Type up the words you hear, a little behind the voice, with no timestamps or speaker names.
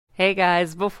Hey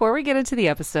guys, before we get into the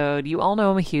episode, you all know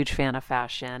I'm a huge fan of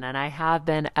fashion, and I have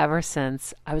been ever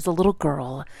since I was a little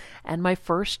girl. And my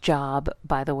first job,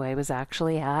 by the way, was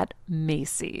actually at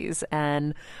Macy's.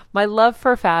 And my love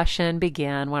for fashion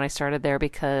began when I started there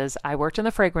because I worked in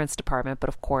the fragrance department, but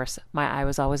of course, my eye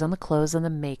was always on the clothes and the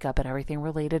makeup and everything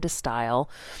related to style.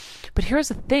 But here's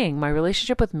the thing, my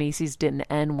relationship with Macy's didn't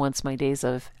end once my days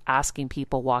of asking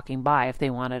people walking by if they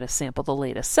wanted to sample the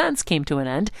latest scents came to an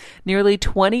end. Nearly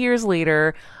 20 years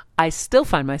later, I still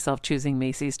find myself choosing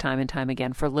Macy's time and time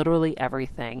again for literally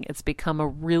everything. It's become a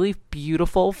really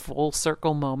beautiful full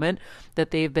circle moment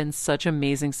that they've been such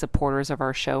amazing supporters of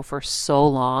our show for so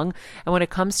long. And when it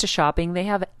comes to shopping, they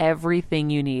have everything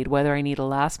you need, whether I need a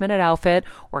last minute outfit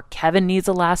or Kevin needs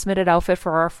a last minute outfit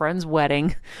for our friend's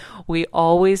wedding. We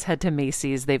always head to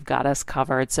Macy's. They've got us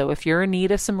covered. So if you're in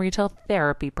need of some retail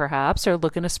therapy, perhaps, or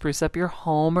looking to spruce up your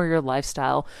home or your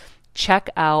lifestyle, check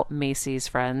out Macy's,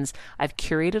 friends. I've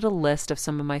curated a list of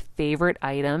some of my favorite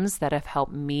items that have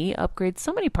helped me upgrade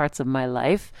so many parts of my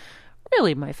life.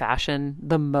 Really, my fashion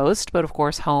the most, but of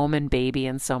course, home and baby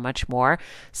and so much more.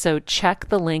 So check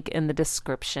the link in the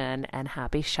description and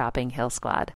happy shopping, Hill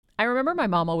Squad. I remember my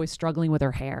mom always struggling with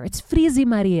her hair. It's Frizi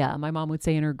Maria, my mom would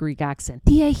say in her Greek accent.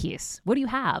 Diehis, what do you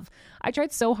have? I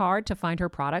tried so hard to find her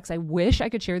products. I wish I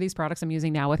could share these products I'm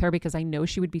using now with her because I know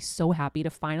she would be so happy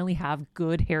to finally have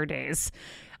good hair days.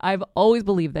 I've always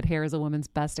believed that hair is a woman's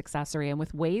best accessory, and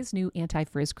with Ouai's new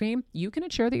anti-frizz cream, you can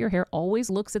ensure that your hair always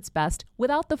looks its best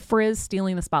without the frizz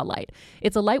stealing the spotlight.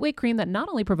 It's a lightweight cream that not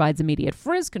only provides immediate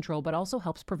frizz control, but also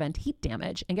helps prevent heat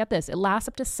damage. And get this, it lasts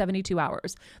up to 72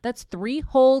 hours. That's 3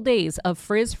 whole days of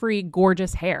frizz-free,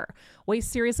 gorgeous hair. Ouai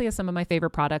seriously has some of my favorite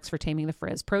products for taming the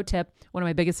frizz. Pro tip, one of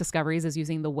my biggest discoveries is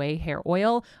using the Ouai hair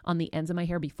oil on the ends of my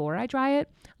hair before I dry it.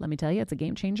 Let me tell you, it's a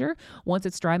game changer. Once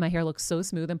it's dry, my hair looks so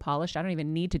smooth and polished, I don't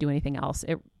even need to do anything else.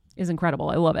 It is incredible.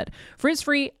 I love it.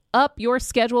 Frizz-free, up your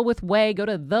schedule with Ouai. Go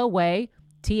to the Ouai,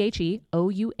 TheOuai.com,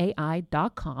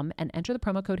 and enter the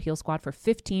promo code Heal Squad for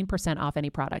 15% off any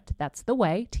product. That's the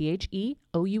Ouai,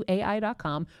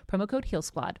 TheOuai.com, promo code Heal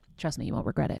Squad. Trust me, you won't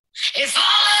regret it. If all of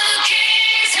the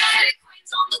kings had their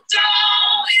queens on the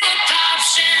throne, we would pop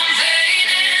champagne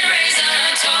and raise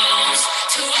our toast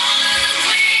to all of the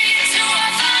queens who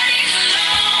are fighting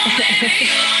alone. Baby,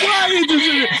 Why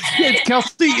it's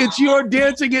Kelsey, it's your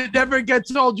dancing. It never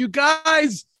gets old. You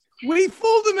guys, we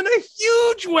fooled them in a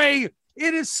huge way.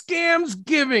 It is scams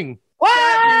giving.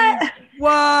 What?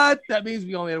 That means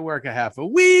we only had to work a half a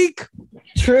week.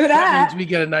 True That that. means we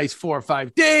get a nice 4 or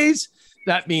 5 days.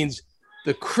 That means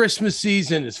the Christmas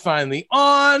season is finally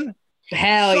on.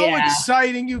 Hell So yeah.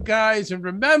 exciting, you guys. And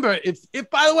remember, if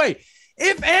by the way,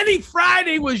 if any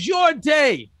Friday was your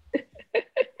day,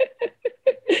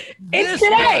 It's this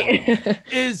today. one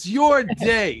is your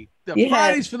day. The Yeah.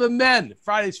 Fridays for the men,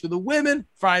 Fridays for the women,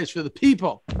 Fridays for the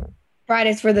people.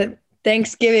 Fridays for the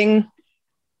Thanksgiving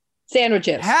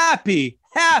sandwiches.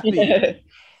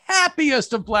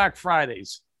 Happiest of Black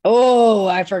Fridays. Oh,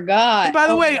 I forgot. And by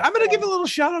the Oh, way, I'm going to give a little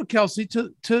shout out, Kelsey,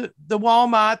 to the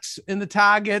Walmarts and the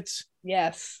Targets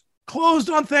yes. closed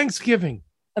on Thanksgiving.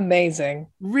 Amazing.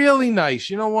 Really nice.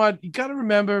 You know what? You got to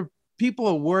remember, people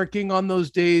are working on those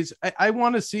days. I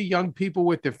want to see young people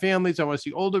with their families. I want to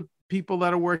see older people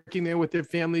that are working there with their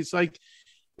families. Like,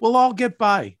 we'll all get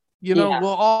by. You know, Yeah. we'll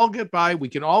all get by. We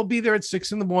can all be there at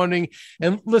 6 a.m.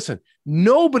 And listen,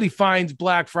 nobody finds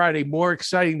Black Friday more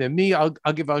exciting than me. I'll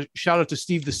give a shout out to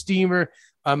Steve the Steamer,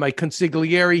 my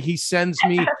consigliere. He sends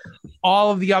me all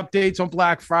of the updates on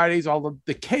Black Fridays, all of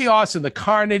the chaos and the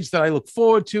carnage that I look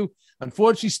forward to.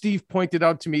 Unfortunately, Steve pointed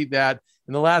out to me that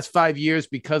in the last 5 years,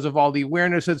 because of all the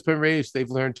awareness that's been raised, they've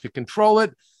learned to control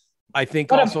it. I think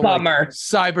What a also bummer. like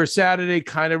Cyber Saturday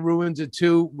kind of ruins it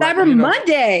too. Cyber You know,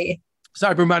 Monday.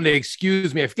 Cyber Monday,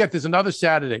 excuse me. I forget there's another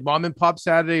Saturday, Mom and Pop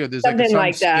Saturday, or there's Something some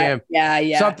like that. scam, Yeah,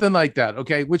 yeah. something like that.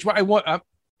 Okay, which I want.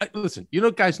 Listen, you know,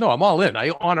 guys know I'm all in.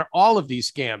 I honor all of these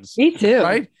scams, Me too.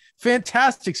 right?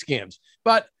 Fantastic scams.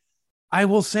 But I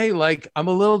will say, like, I'm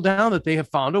a little down that they have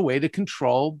found a way to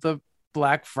control the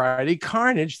Black Friday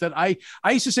carnage that I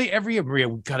used to say every year, Maria,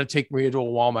 we got to take Maria to a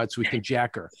Walmart so we can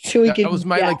jack her. So we That can was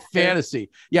my like jack her. fantasy.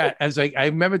 Yeah, as I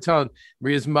remember telling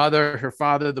Maria's mother, her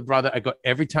father, the brother, I go,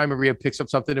 every time Maria picks up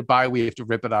something to buy, we have to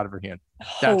rip it out of her hand.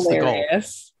 That's the goal.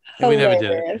 Hilarious. And we never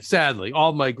did it. Hilarious. Sadly,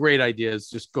 all my great ideas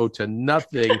just go to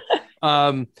nothing.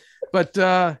 But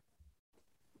yeah,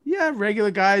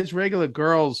 regular guys, regular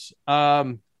girls.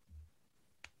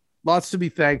 Lots to be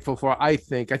thankful for. I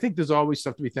think there's always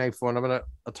stuff to be thankful for, and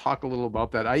I'll talk a little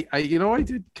about that. I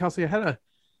did, Kelsey. I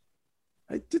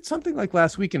did something like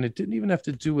last week, and it didn't even have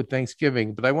to do with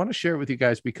Thanksgiving, but I want to share it with you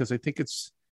guys because I think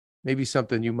it's maybe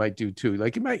something you might do too.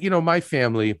 Like, my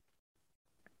family,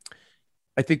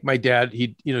 I think my dad,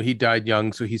 he died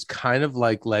young. So he's kind of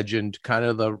like legend, kind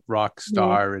of the rock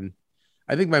star. And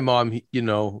I think my mom,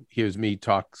 hears me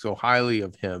talk so highly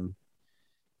of him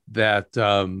that,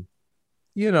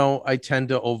 I tend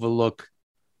to overlook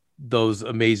those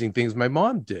amazing things my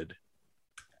mom did.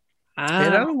 And I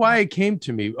don't know why it came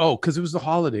to me. Oh, because it was the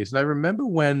holidays. And I remember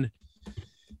when,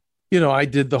 I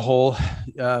did the whole,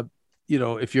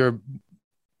 if you're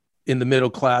in the middle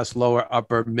class, lower,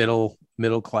 upper, middle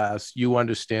class, you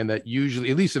understand that usually,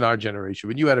 at least in our generation,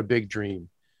 when you had a big dream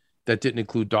that didn't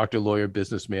include doctor, lawyer,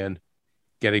 businessman,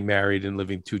 getting married and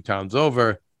living 2 towns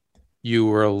over, you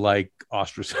were like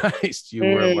ostracized. You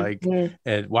were like,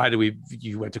 and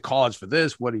you went to college for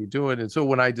this? What are you doing? And so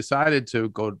when I decided to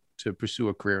go to pursue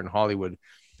a career in Hollywood,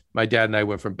 my dad and I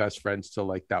went from best friends to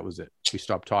like, that was it. We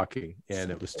stopped talking,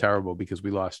 and it was terrible because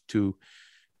we lost a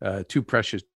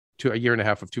year and a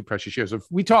half of 2 precious years.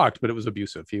 We talked, but it was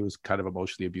abusive. He was kind of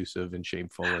emotionally abusive and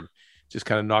shameful and just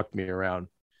kind of knocked me around.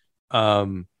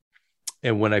 And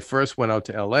when I first went out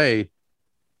to LA,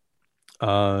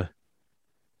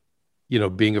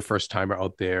 being a first timer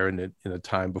out there and in a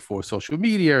time before social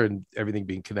media and everything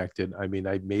being connected, I mean,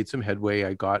 I made some headway.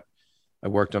 I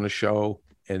worked on a show,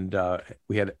 and I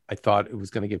thought it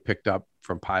was going to get picked up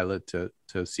from pilot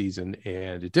to season,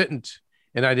 and it didn't.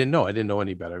 And I didn't know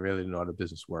any better. I really didn't know how the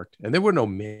business worked. And there were no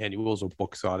manuals or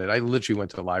books on it. I literally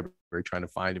went to the library trying to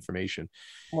find information.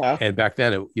 Wow. And back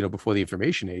then, before the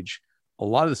information age, a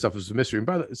lot of the stuff was a mystery. And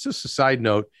by the way, it's just a side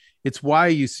note. It's why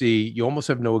you almost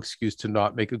have no excuse to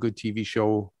not make a good TV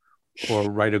show or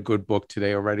write a good book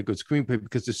today or write a good screenplay,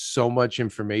 because there's so much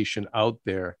information out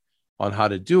there on how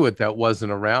to do it that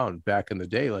wasn't around back in the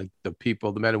day. Like the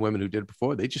men and women who did it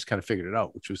before, they just kind of figured it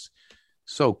out, which was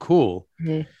so cool.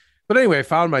 Mm-hmm. But anyway, I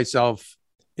found myself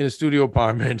in a studio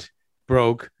apartment,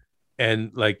 broke,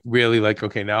 and like really like,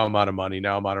 okay, now I'm out of money.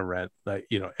 Now I'm out of rent. Like,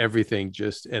 everything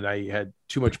and I had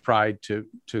too much pride to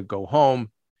go home.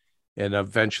 And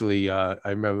eventually I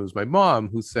remember it was my mom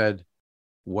who said,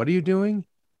 "What are you doing?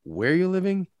 Where are you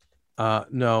living?"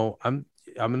 No, I'm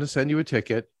going to send you a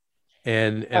ticket.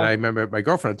 And I remember my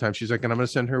girlfriend at the time, she's like, "And I'm going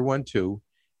to send her one too.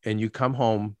 And you come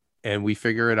home and we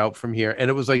figure it out from here." And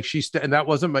it was like, and that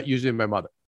wasn't usually my mother.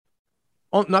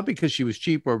 Oh, not because she was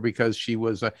cheap or because she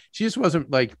just wasn't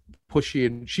like pushy.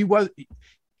 And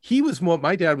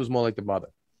my dad was more like the mother.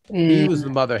 He was the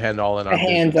mother hen all in our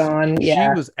hands-on.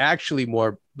 Yeah. She was actually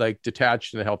more like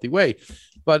detached in a healthy way,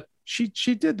 but she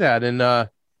did that. And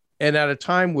at a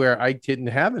time where I didn't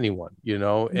have anyone,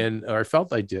 or I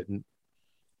felt I didn't.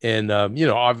 And,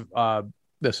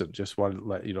 listen, just wanted to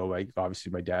let, like,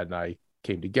 obviously my dad and I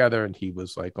came together, and he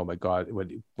was like, oh my God,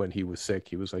 when he was sick,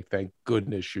 he was like, "Thank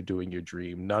goodness you're doing your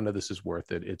dream. None of this is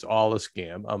worth it. It's all a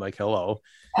scam." I'm like, hello.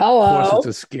 Of course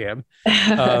it's a scam.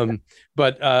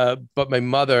 But my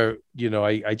mother,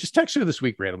 I just texted her this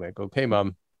week randomly. I go, "Hey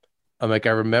mom," I'm like,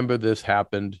 "I remember this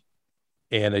happened,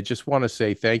 and I just want to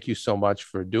say thank you so much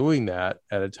for doing that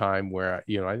at a time where, I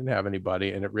didn't have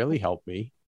anybody, and it really helped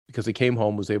me, because I came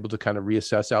home, was able to kind of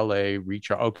reassess LA,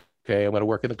 okay, I'm going to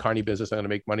work in the carny business. I'm going to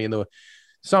make money in the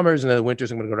summers, and then the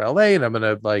winters I'm going to go to LA, and I'm going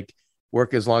to like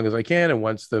work as long as I can. And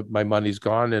once my money's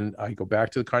gone, and I go back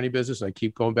to the carny business, and I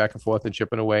keep going back and forth and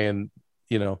chipping away. And,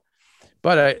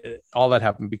 but all that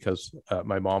happened because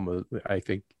my mom I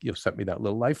think, sent me that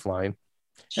little lifeline.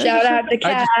 Shout out to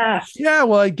Cass. Yeah.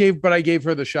 Well, I gave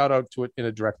her the shout out to it in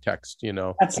a direct text,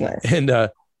 That's nice.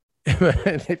 And,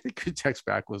 I think her text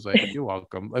back was like, "You're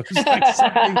welcome." It was like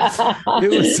it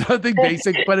was something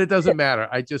basic, but it doesn't matter.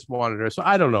 I just wanted her. So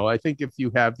I don't know. I think if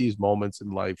you have these moments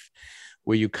in life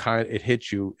where it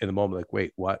hits you in the moment, like,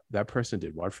 wait, what? That person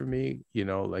did what for me?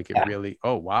 Like it really,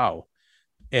 oh, wow.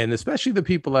 And especially the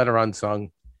people that are unsung.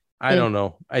 I don't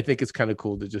know. I think it's kind of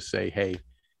cool to just say, hey.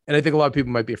 And I think a lot of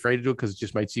people might be afraid to do it because it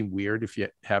just might seem weird if you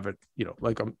have it,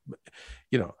 like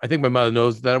I think my mother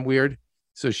knows that I'm weird.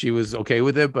 So she was okay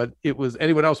with it, but it was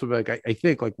anyone else would be like, I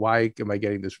think, like, why am I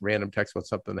getting this random text about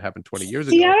something that happened 20 years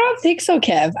ago? I don't think so,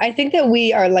 Kev. I think that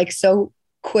we are like so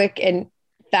quick and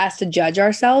fast to judge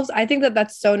ourselves. I think that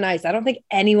that's so nice. I don't think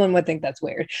anyone would think that's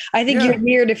weird. I think you're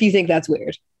weird if you think that's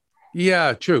weird.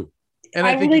 Yeah, true. And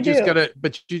I think really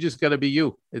you just gotta be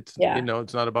you. It's,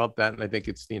 it's not about that. And I think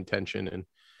it's the intention and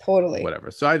totally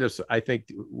whatever. So I think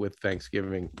with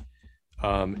Thanksgiving,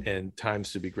 and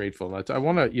times to be grateful. I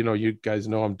want to, you guys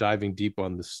know I'm diving deep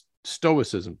on this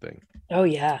stoicism thing. Oh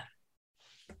yeah.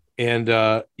 And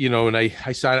and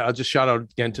I signed. I'll just shout out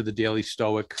again to the Daily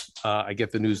Stoic. I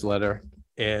get the newsletter,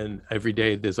 and every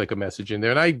day there's like a message in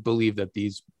there, and I believe that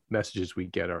these messages we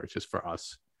get are just for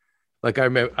us. Like I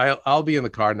remember, I'll be in the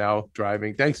car now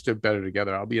driving. Thanks to Better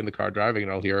Together, I'll be in the car driving,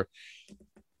 and I'll hear,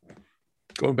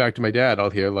 going back to my dad, I'll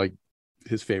hear like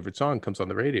his favorite song comes on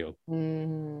the radio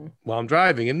while I'm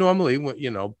driving. And normally,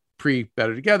 pre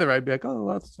Better Together, I'd be like,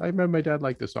 oh, I remember my dad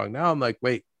liked this song. Now I'm like,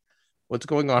 wait, what's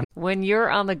going on? When you're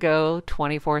on the go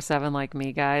 24/7 like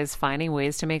me, guys, finding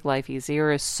ways to make life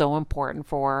easier is so important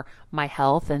for my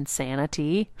health and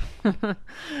sanity.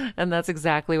 And that's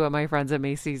exactly what my friends at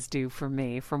Macy's do for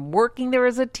me. From working there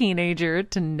as a teenager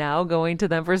to now going to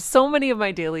them for so many of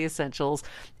my daily essentials,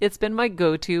 it's been my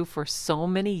go-to for so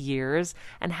many years.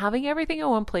 And having everything in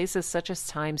one place is such a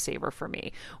time saver for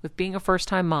me. With being a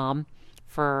first-time mom,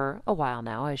 for a while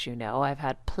now, as you know, I've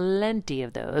had plenty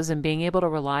of those, and being able to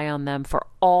rely on them for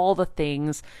all the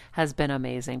things has been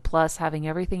amazing. Plus, having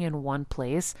everything in one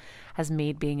place has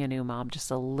made being a new mom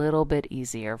just a little bit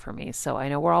easier for me. So I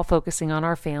know we're all focusing on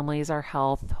our families, our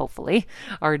health, hopefully,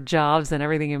 our jobs, and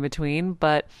everything in between,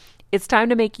 but it's time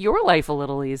to make your life a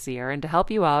little easier. And to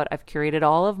help you out, I've curated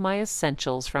all of my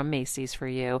essentials from Macy's for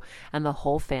you and the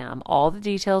whole fam. All the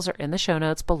details are in the show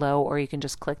notes below, or you can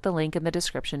just click the link in the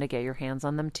description to get your hands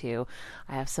on them too.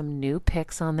 I have some new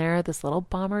picks on there. This little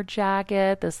bomber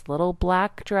jacket, this little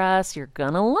black dress. You're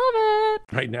gonna love it.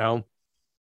 Right now,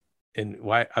 and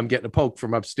why I'm getting a poke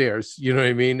from upstairs, you know what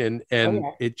I mean? And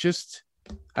It just,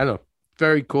 I don't know,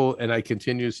 very cool. And I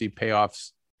continue to see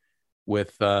payoffs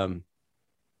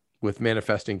with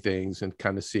manifesting things and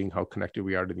kind of seeing how connected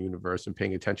we are to the universe and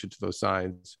paying attention to those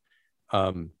signs,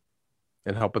 and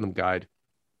helping them guide,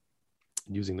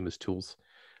 using them as tools.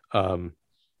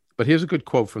 But here's a good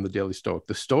quote from the Daily Stoic.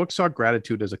 The Stoics saw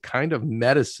gratitude as a kind of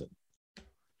medicine,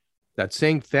 that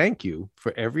saying thank you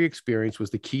for every experience was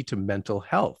the key to mental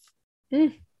health.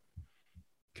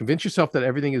 Convince yourself that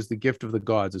everything is the gift of the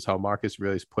gods, is how Marcus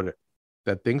Aurelius put it,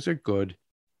 that things are good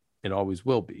and always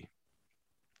will be.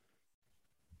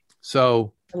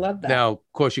 So I love that. Now,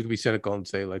 of course, you could be cynical and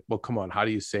say, like, well, come on, how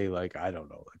do you say, like, I don't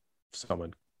know, like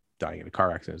someone dying in a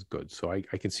car accident is good? So I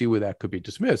can see where that could be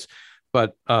dismissed.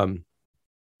 But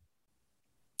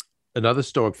another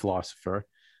Stoic philosopher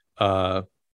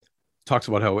talks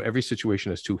about how every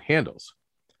situation has two handles.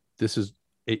 This is,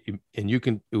 and you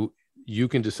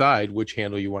can decide which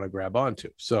handle you want to grab onto.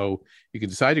 So you can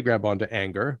decide to grab onto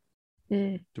anger,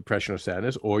 depression, or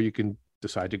sadness, or you can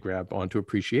decide to grab onto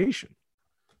appreciation.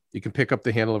 You can pick up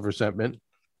the handle of resentment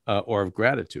or of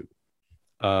gratitude.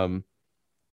 And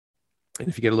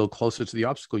if you get a little closer to the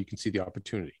obstacle, you can see the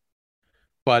opportunity.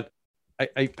 But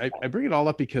I bring it all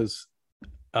up because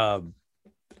I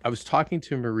was talking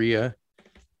to Maria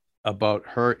about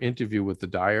her interview with the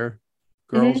Dyer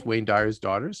girls, Wayne Dyer's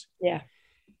daughters. Yeah.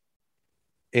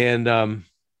 And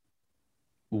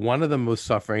one of them was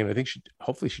suffering, and I think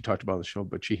hopefully she talked about it on the show,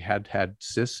 but she had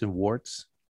cysts and warts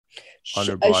on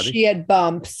her body. She had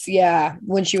bumps,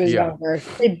 when she was younger.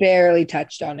 They barely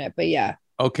touched on it, but yeah.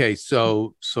 Okay,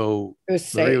 so it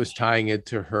was Maria was tying it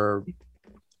to her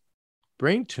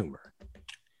brain tumor.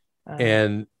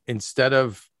 And instead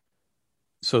of,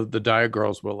 so the Dyer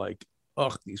girls were like,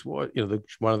 oh, these warts,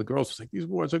 one of the girls was like, these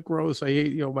warts are gross. I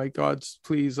hate, my God,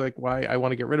 please, like, why? I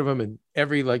want to get rid of them. And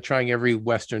trying every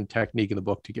Western technique in the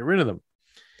book to get rid of them.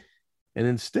 And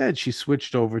instead, she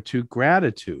switched over to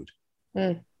gratitude.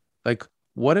 Like,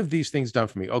 what have these things done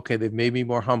for me? Okay, they've made me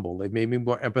more humble. They've made me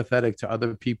more empathetic to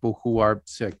other people who are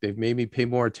sick. They've made me pay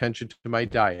more attention to my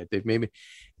diet. They've made me,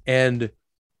 and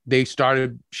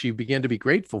she began to be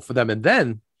grateful for them. And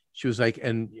then she was like,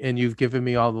 and you've given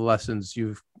me all the lessons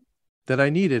that I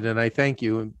needed. And I thank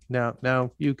you. And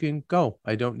now you can go.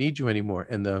 I don't need you anymore.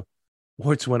 And the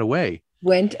warts went away.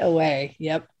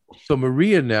 Yep. So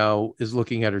Maria now is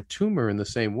looking at her tumor in the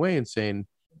same way and saying,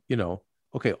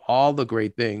 okay, all the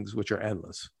great things, which are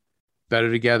endless, Better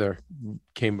Together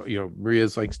came,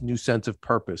 Maria's like new sense of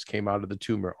purpose came out of the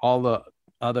tumor. All the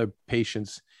other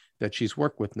patients that she's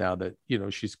worked with now that,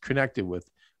 she's connected with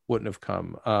wouldn't have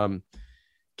come.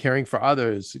 Caring for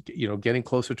others, getting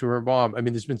closer to her mom. I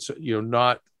mean, there's been,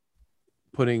 not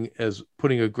putting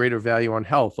a greater value on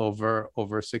health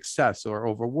over success or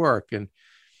over work, and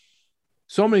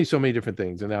so many different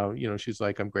things. And now, she's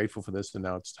like, I'm grateful for this. And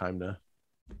now it's time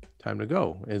to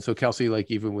go. And so Kelsey,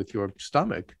 like, even with your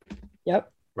stomach,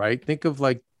 right, think of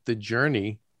like the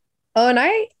journey. Oh, and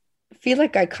I feel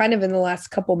like I kind of in the last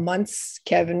couple months,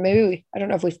 Kevin, maybe I don't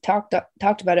know if we've talked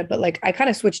about it, but like I kind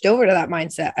of switched over to that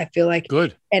mindset. I feel like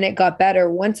good, and it got better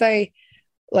once I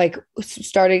like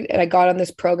started, and I got on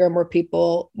this program where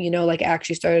people, like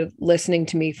actually started listening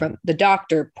to me from the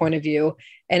doctor point of view,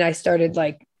 and I started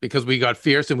like, because we got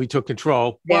fierce and we took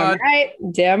control. Damn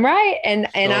right. And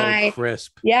so I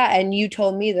crisp. Yeah. And you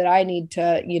told me that I need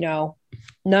to,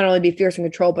 not only be fierce and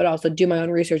control, but also do my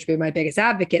own research, be my biggest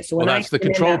advocate. So when Well, that's the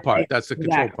control part. That's the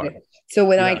control part. So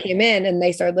when I Yeah. came in and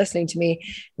they started listening to me,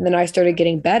 and then I started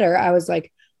getting better, I was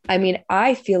like, I mean,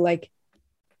 I feel like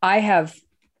I have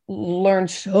learned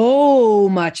so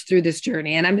much through this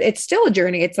journey, and it's still a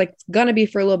journey. It's like gonna be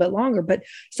for a little bit longer, but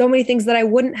so many things that I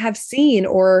wouldn't have seen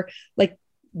or like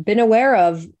been aware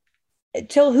of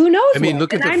till who knows. I mean, what.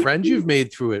 look at And the friends you've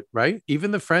made through it, right?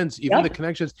 Even the friends, even Yep. the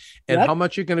connections, and Yep. how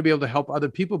much you're going to be able to help other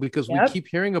people, because we Yep. keep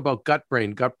hearing about gut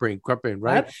brain,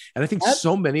 right? Yep. And I think Yep.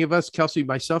 so many of us, Kelsey,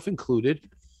 myself included,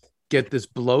 get this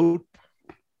bloat,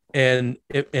 and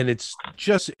it's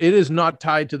just, it is not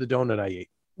tied to the donut I ate.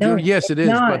 No, Yes, it it's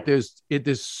is, not. but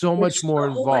there's so much more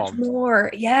involved.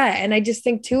 More. Yeah. And I just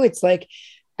think too, it's like,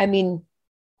 I mean,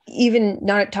 even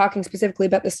not talking specifically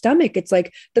about the stomach, it's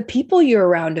like the people you're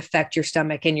around affect your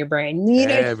stomach and your brain. You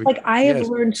know, it's like I have yes.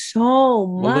 learned so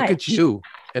much. Well, look at you.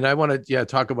 And I want to,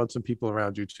 talk about some people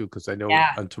around you too, because I know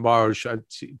on tomorrow's show,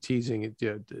 teasing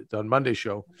it, on Monday's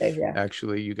show,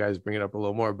 actually, you guys bring it up a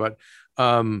little more. But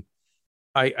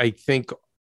I think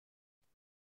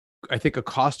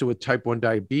Acosta with type 1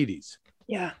 diabetes.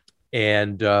 Yeah.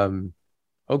 And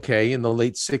okay, in the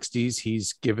late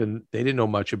 60s, they didn't know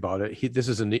much about it. This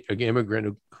is an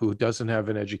immigrant who doesn't have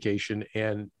an education,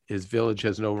 and his village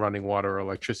has no running water or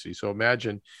electricity. So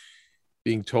imagine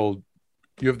being told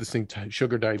you have this thing,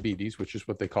 sugar diabetes, which is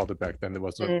what they called it back then. It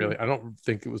wasn't really, I don't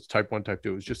think it was type 1, type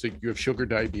 2. It was just you have sugar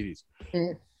diabetes.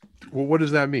 Well, what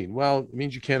does that mean? Well, it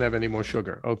means you can't have any more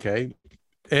sugar. Okay.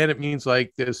 And it means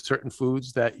like there's certain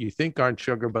foods that you think aren't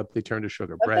sugar, but they turn to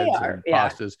sugar, breads and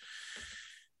pastas.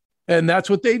 And that's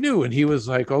what they knew. And he was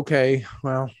like, okay,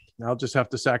 well, I'll just have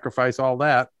to sacrifice all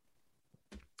that.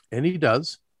 And he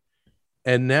does.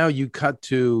 And now you cut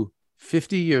to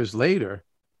 50 years later.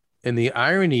 And the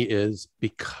irony is,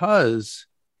 because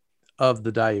of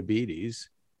the diabetes,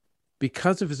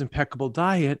 because of his impeccable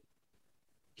diet,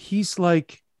 he's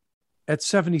like at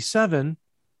 77.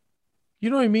 You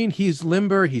know what I mean? He's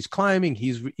limber. He's climbing.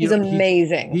 He's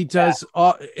amazing. He does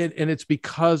all, and it's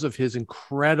because of his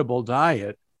incredible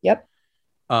diet. Yep.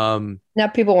 Now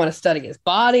people want to study his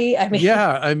body. I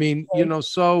mean,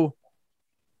 so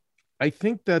I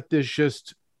think that there's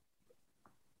just,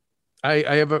 I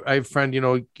have a friend,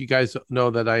 you guys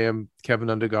know that I am Kevin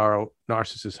Undergaro,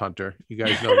 narcissist hunter. You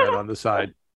guys know that on the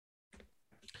side.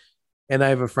 And I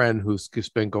have a friend who's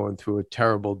just been going through a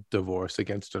terrible divorce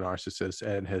against a narcissist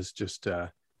and has just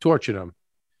tortured him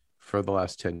for the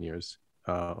last 10 years.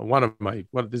 One of my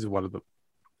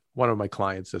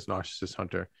clients as narcissist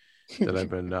hunter that I've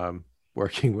been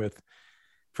working with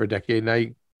for a decade.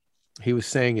 And he was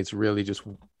saying it's really just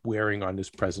wearing on his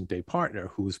present day partner,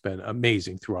 who's been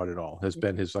amazing throughout it all, has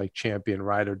been his like champion,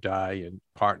 ride or die, and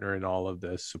partner in all of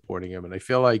this, supporting him. And I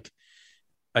feel like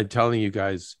I'm telling you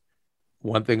guys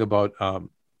one thing about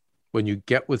when you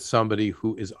get with somebody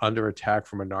who is under attack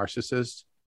from a narcissist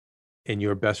and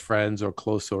you're best friends or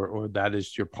close, or that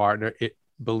is your partner,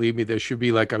 believe me, there should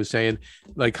be, like I was saying,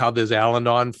 like how there's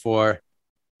Al-Anon for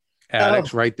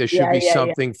addicts, right? There should be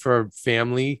something for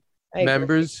family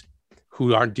members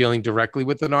who aren't dealing directly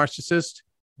with the narcissist,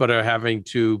 but are having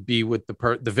to be with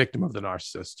the victim of the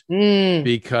narcissist,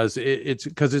 because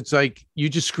it's like you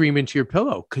just scream into your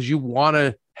pillow because you want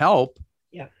to help.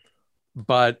 Yeah.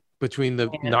 But between the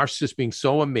narcissist being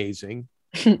so amazing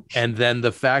and then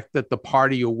the fact that the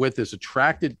party you're with is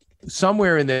attracted,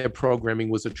 somewhere in their programming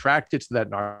was attracted to that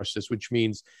narcissist, which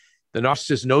means the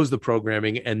narcissist knows the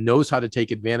programming and knows how to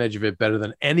take advantage of it better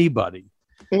than anybody.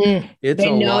 They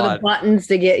know the buttons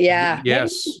to get.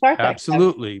 Yes,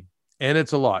 absolutely. And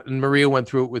it's a lot. And Maria went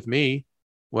through it with me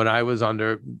when I was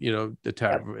under,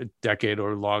 a decade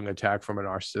or long attack from a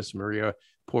narcissist.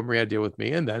 Poor Maria dealt with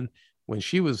me. And then when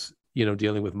she was,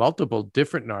 dealing with multiple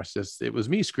different narcissists, it was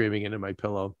me screaming into my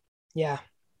pillow. Yeah.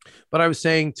 But I was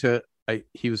saying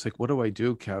he was like, what do I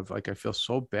do, Kev? Like, I feel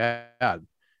so bad.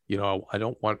 I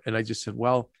don't want, and I just said,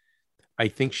 well, I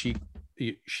think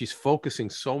she's focusing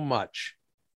so much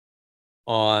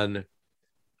on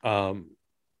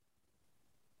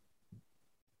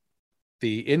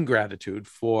the ingratitude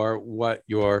for what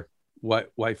your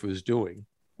wife was doing.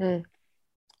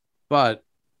 But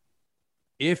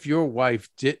if your wife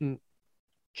didn't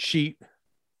cheat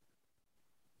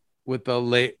with the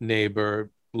late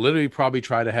neighbor, literally probably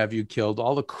try to have you killed,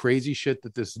 all the crazy shit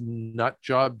that this nut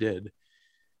job did,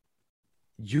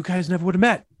 you guys never would have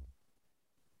met.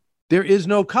 There is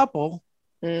no couple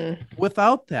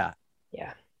without that.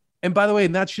 Yeah. And by the way,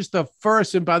 and that's just the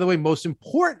first, and by the way, most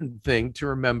important thing to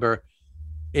remember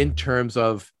in terms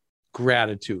of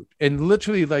gratitude. And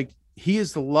literally, like, he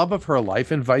is the love of her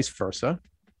life and vice versa.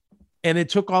 And it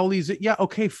took all these, yeah,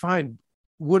 okay, fine.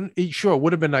 Would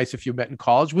have been nice if you met in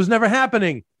college. Was never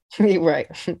happening. Right.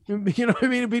 You know what I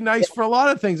mean? It'd be nice for a lot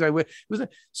of things.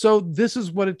 So this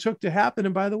is what it took to happen.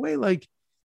 And by the way, like,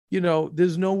 you know,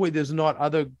 there's no way there's not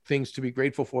other things to be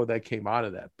grateful for that came out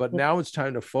of that. But now it's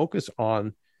time to focus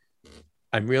on,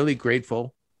 I'm really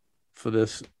grateful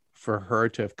for her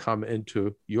to have come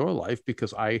into your life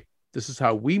because this is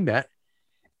how we met.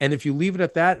 And if you leave it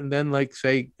at that and then like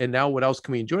say, and now what else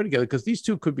can we enjoy together? Because these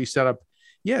two could be set up.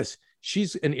 Yes,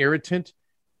 she's an irritant,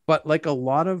 but like a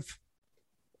lot of,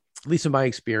 at least in my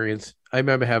experience, I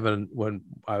remember having, when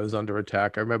I was under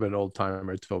attack, I remember an old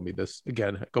timer told me this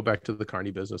again, go back to the carny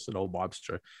business, an old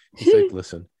mobster. He's like,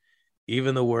 listen,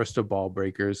 even the worst of ball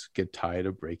breakers get tired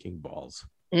of breaking balls.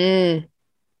 And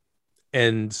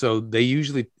so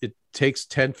it takes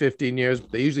 10, 15 years,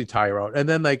 but they usually tire out. And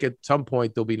then like at some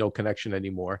point, there'll be no connection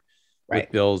anymore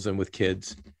with bills and with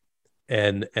kids.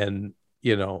 And,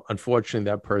 you know,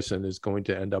 unfortunately that person is going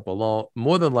to end up alone,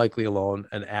 more than likely alone,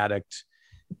 an addict,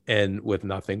 and with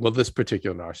nothing. Well, this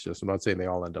particular narcissist, I'm not saying they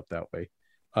all end up that way.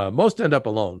 Most end up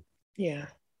alone. Yeah,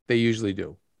 they usually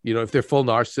do. You know, if they're full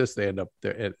narcissists, they end up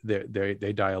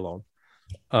they die alone.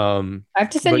 I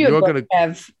have to send you a book,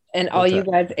 Kev, and all you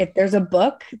guys. If there's a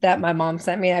book that my mom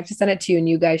sent me, I have to send it to you, and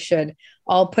you guys should.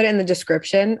 I'll put it in the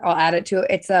description. I'll add it to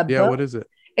it. It's a book. What is it?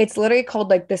 It's literally called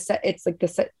like this. It's like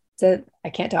this. I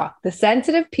can't talk. The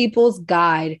Sensitive People's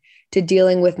Guide to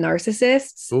Dealing with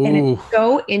Narcissists. Ooh. And it's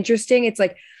so interesting. It's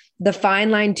like the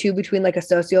fine line too between like a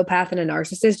sociopath and a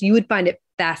narcissist. You would find it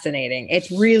fascinating.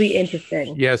 It's really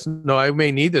interesting. Yes. No, I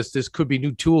may need this. This could be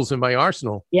new tools in my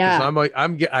arsenal. Yeah.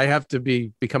 I have to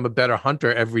become a better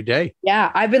hunter every day.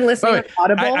 Yeah. I've been listening to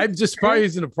Audible. I'm just probably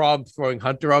using a problem throwing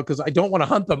Hunter out because I don't want to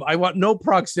hunt them. I want no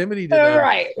proximity to them.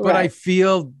 Right. But I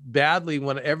feel badly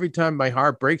every time my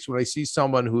heart breaks when I see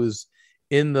someone who's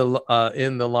in the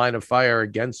line of fire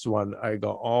against one. I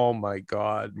go, oh my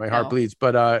God, my heart bleeds.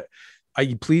 But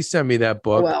please send me that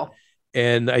book. Well.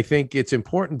 And I think it's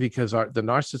important because the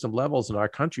narcissism levels in our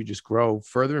country just grow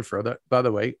further and further. By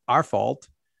the way, our fault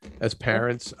as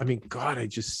parents. I mean, God, I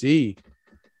just see.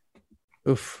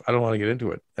 Oof, I don't want to get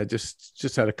into it. I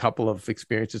just had a couple of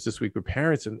experiences this week with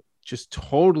parents and just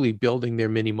totally building their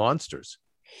mini monsters.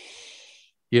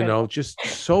 You know, just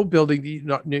so building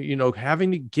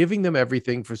giving them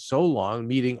everything for so long,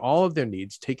 meeting all of their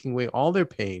needs, taking away all their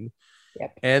pain.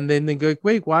 Yep. And then they go,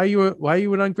 wait, why are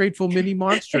you an ungrateful mini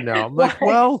monster now? I'm like,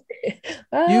 well,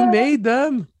 you made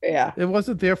them. Yeah. It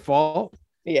wasn't their fault.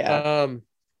 Yeah.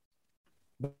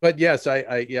 But yes,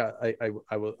 I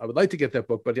would like to get that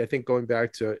book, but I think going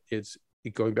back to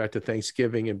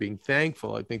Thanksgiving and being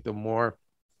thankful, I think the more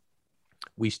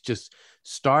we just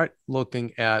start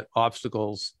looking at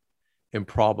obstacles and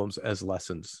problems as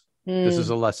lessons. This is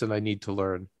a lesson I need to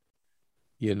learn.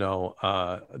 You know,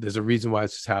 there's a reason why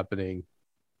it's happening,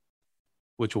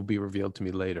 which will be revealed to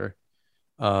me later.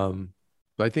 But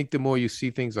I think the more you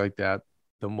see things like that,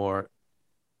 the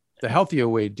healthier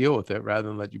way to deal with it rather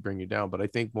than let you bring you down. But I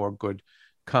think more good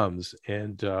comes.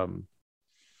 And I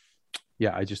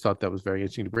just thought that was very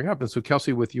interesting to bring up. And so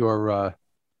Kelsey, with your All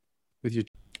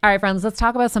right, friends, let's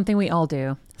talk about something we all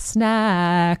do.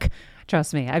 Snack.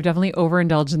 Trust me, I've definitely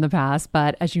overindulged in the past,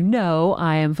 but as you know,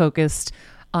 I am focused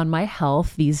on my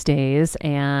health these days.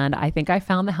 And I think I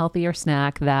found the healthier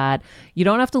snack that you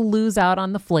don't have to lose out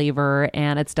on the flavor.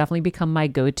 And it's definitely become my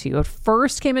go-to. It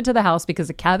first came into the house because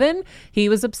of Kevin. He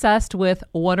was obsessed with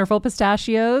Wonderful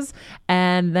Pistachios.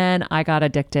 And then I got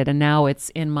addicted. And now it's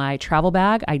in my travel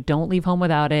bag. I don't leave home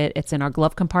without it. It's in our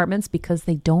glove compartments because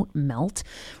they don't melt.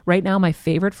 Right now, my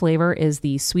favorite flavor is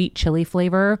the sweet chili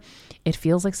flavor. It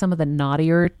feels like some of the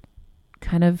naughtier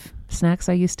kind of snacks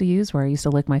I used to use where I used to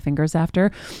lick my fingers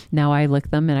after. Now I lick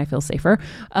them and I feel safer.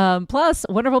 Plus,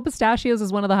 Wonderful Pistachios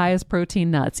is one of the highest protein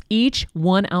nuts. Each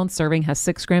 1 ounce serving has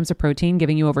 6 grams of protein,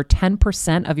 giving you over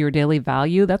 10% of your daily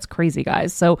value. That's crazy,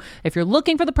 guys. So if you're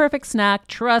looking for the perfect snack,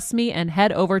 trust me and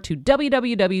head over to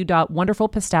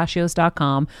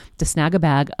www.wonderfulpistachios.com to snag a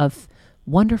bag of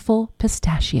Wonderful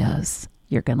Pistachios.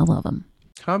 You're going to love them.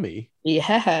 Tummy.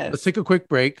 Yes. Let's take a quick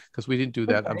break because we didn't do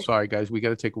that. I'm sorry, guys. We got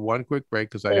to take one quick break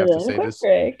because I have to say this.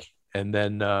 Break. And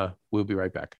then we'll be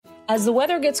right back. As the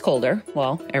weather gets colder,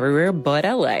 well, everywhere but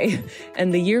LA,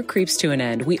 and the year creeps to an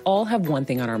end, we all have one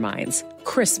thing on our minds.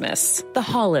 Christmas, the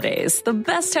holidays, the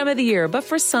best time of the year. But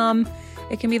for some,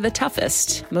 it can be the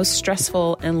toughest, most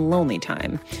stressful, and lonely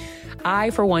time. I,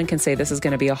 for one, can say this is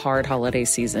going to be a hard holiday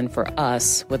season for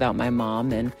us without my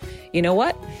mom. And you know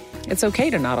what? It's okay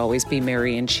to not always be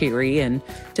merry and cheery and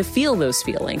to feel those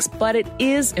feelings, but it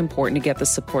is important to get the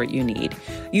support you need.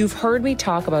 You've heard me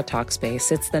talk about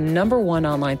Talkspace. It's the #1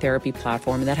 online therapy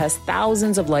platform that has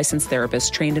thousands of licensed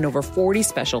therapists trained in over 40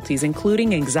 specialties,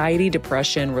 including anxiety,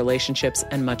 depression, relationships,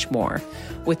 and much more.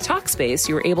 With Talkspace,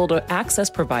 you're able to access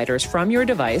providers from your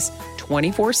device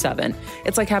 24/7.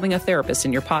 It's like having a therapist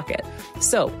in your pocket.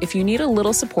 So if you need a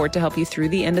little support to help you through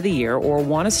the end of the year or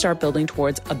want to start building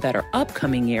towards a better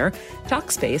upcoming year,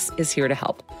 Talkspace is here to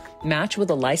help. Match with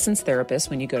a licensed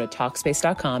therapist when you go to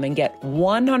Talkspace.com and get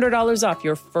 $100 off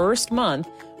your first month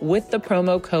with the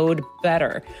promo code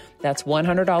BETTER. That's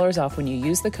 $100 off when you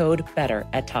use the code BETTER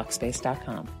at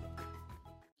Talkspace.com.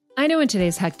 I know in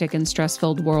today's hectic and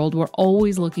stress-filled world, we're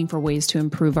always looking for ways to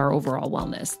improve our overall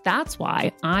wellness. That's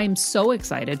why I'm so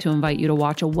excited to invite you to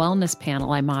watch a wellness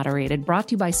panel I moderated brought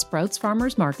to you by Sprouts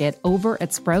Farmers Market over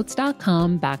at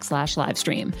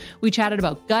sprouts.com/livestream. We chatted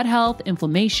about gut health,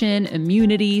 inflammation,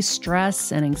 immunity,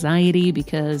 stress, and anxiety,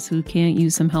 because who can't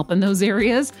use some help in those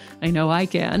areas? I know I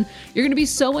can. You're going to be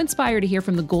so inspired to hear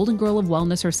from the golden girl of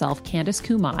wellness herself, Candace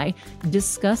Kumai,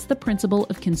 discuss the principle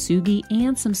of kintsugi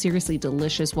and some seriously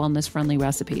delicious wellness-friendly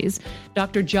recipes.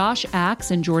 Dr. Josh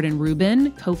Axe and Jordan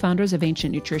Rubin, co-founders of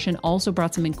Ancient Nutrition, also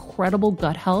brought some incredible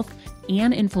gut health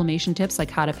and inflammation tips,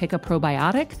 like how to pick a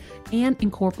probiotic and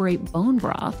incorporate bone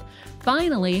broth.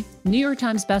 Finally, New York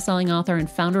Times bestselling author and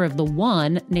founder of The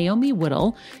One, Naomi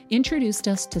Whittle, introduced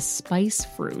us to Spice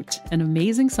Fruit, an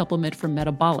amazing supplement for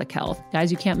metabolic health.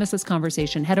 Guys, you can't miss this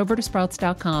conversation. Head over to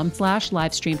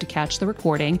sprouts.com/livestream to catch the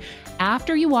recording.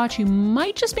 After you watch, you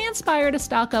might just be inspired to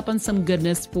stock up on some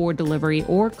goodness for delivery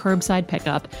or curbside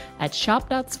pickup at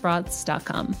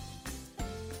shop.sprouts.com.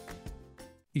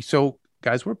 So,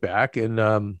 guys, we're back.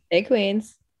 And hey,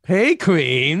 Queens. Hey,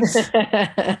 Queens.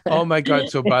 Oh, my God.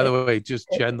 So, by the way, just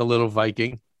Jen, the little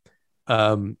Viking.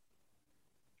 So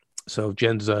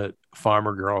Jen's a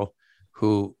farmer girl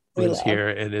who lives here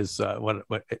and is when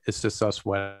it's just us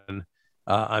when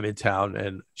I'm in town,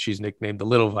 and she's nicknamed the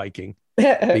little Viking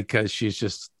because she's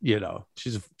just,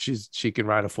 she can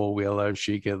ride a four wheeler.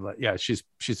 She can, she's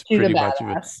pretty much of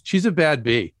it. She's a bad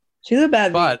bee. She's a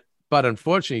bad bee. But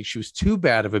unfortunately, she was too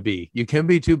bad of a bee. You can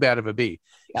be too bad of a bee.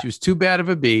 Yeah. She was too bad of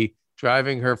a bee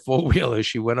driving her four-wheeler.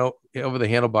 She went over the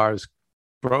handlebars,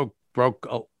 broke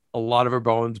a lot of her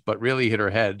bones, but really hit her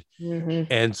head.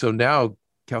 Mm-hmm. And so now,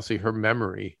 Kelsey, her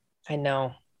memory. I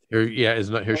know.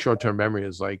 Her short-term memory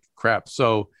is like crap.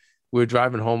 So we were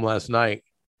driving home last night,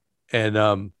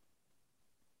 and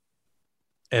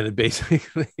it basically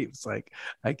was like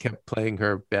I kept playing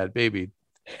her Bad Baby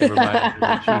and reminded her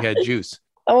that she had juice.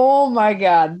 Oh my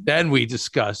God. Then we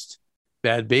discussed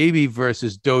Bad Baby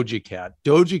versus Doja Cat.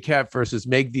 Doja Cat versus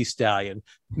Meg Thee Stallion.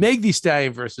 Meg Thee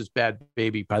Stallion versus Bad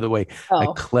Baby. By the way, I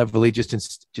cleverly just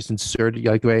inserted,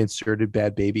 like the way I inserted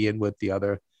Bad Baby in with the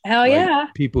other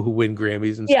people who win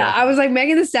Grammys and stuff. Yeah, I was like,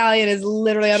 Megan Thee Stallion is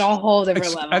literally on a whole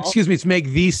different level. Excuse me, it's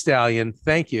Meg Thee Stallion.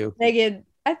 Thank you. Megan.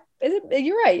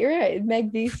 You're right.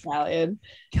 Meg Thee Stallion.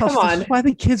 Come on. That's why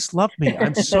the kids love me.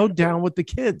 I'm so down with the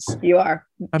kids. You are.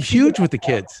 I'm huge with the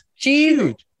kids.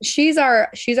 Huge. She's our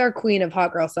queen of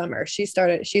hot girl summer. She's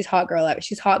hot girl.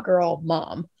 She's hot girl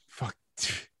mom. Fuck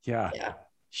yeah.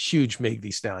 Huge Meg Thee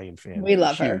Stallion fan. We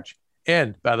love her.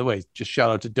 And by the way, just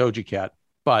shout out to Doja Cat.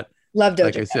 But love Doja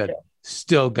like I said,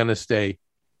 still gonna stay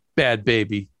Bad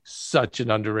Baby. Such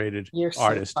an underrated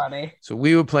artist. So funny. So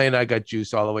we were playing I Got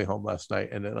Juice all the way home last night,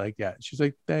 and then she's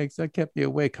like, thanks, that kept me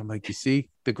awake. I'm like, you see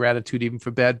the gratitude even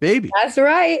for Bad Baby. That's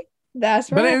right.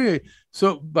 But anyway,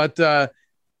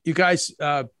 you guys,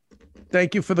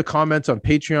 thank you for the comments on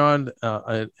Patreon,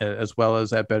 as well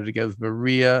as at Better Together with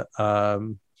Maria,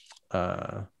 and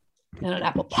on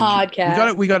Apple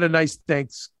Podcast. We got a nice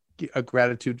a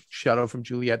gratitude shout out from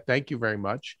Juliet. Thank you very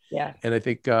much. Yeah. And I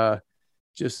think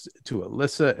just to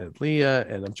Alyssa and Leah,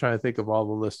 and I'm trying to think of all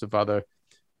the list of other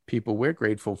people we're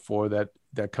grateful for that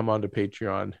come onto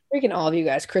Patreon. Freaking all of you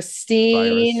guys.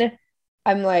 Christine,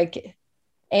 I'm like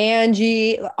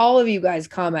Angie, all of you guys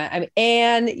comment. I mean,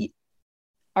 and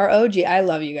our OG, I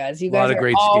love you guys. You guys are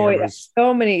great scammers.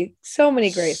 So many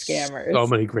great scammers. So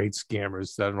many great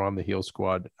scammers that are on the Heal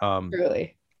Squad.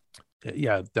 Truly.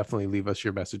 Yeah, definitely leave us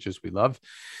your messages. We love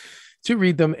to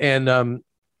read them. And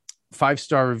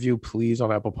 5-star review, please,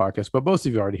 on Apple Podcasts. But most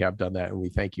of you already have done that, and we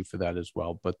thank you for that as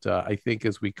well. But I think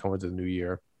as we come into the new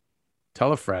year,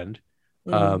 tell a friend.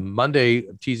 Monday,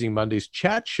 Teasing Monday's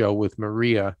chat show with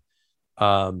Maria.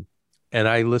 And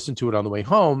I listened to it on the way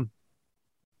home,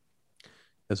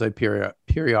 as I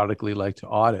periodically like to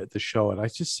audit the show. And I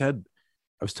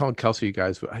was telling Kelsey, you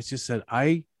guys, I just said,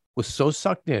 I was so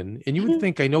sucked in. And you would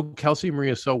think I know Kelsey and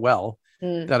Maria so well,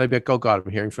 that I bet, oh God,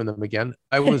 I'm hearing from them again.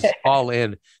 I was all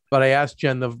in, but I asked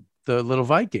Jen, the little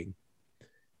Viking,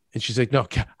 and she's like, no,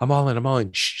 I'm all in. I'm all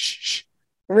in. Shh.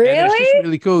 Really? And it was just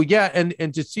really cool. Yeah.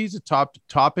 And to see the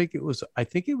topic, I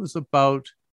think it was about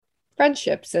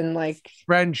friendships and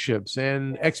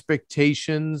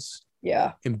expectations.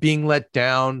 Yeah. And being let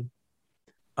down.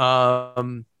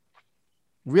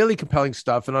 Really compelling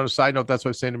stuff. And on a side note, that's what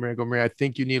I was saying to Maria, I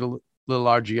think you need a little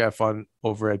RGF on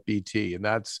over at BT. And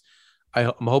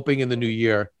I'm hoping in the new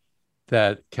year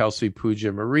that Kelsey,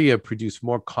 Pooja, Maria produce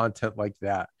more content like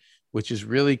that, which is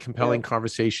really compelling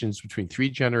conversations between 3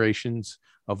 generations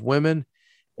of women.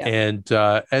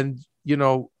 Yeah. And, you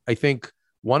know, I think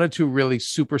 1 or 2 really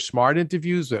super smart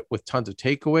interviews with tons of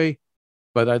takeaway,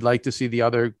 but I'd like to see the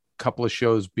other couple of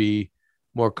shows be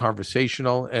more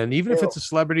conversational. And even if it's a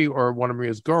celebrity or one of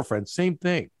Maria's girlfriends, same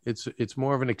thing. It's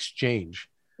more of an exchange.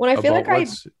 When I feel like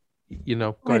you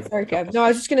know, sorry, Kev. No, I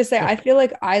was just going to say, I feel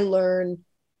like I learn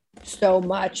so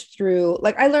much through,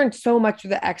 I learned so much through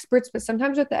the experts, but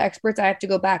sometimes with the experts, I have to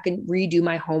go back and redo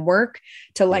my homework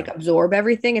to absorb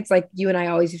everything. It's like you and I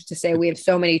always used to say, we have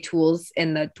so many tools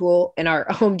in our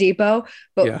Home Depot,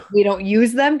 but we don't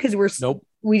use them because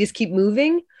we just keep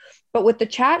moving. But with the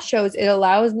chat shows, it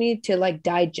allows me to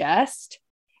digest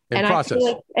and process.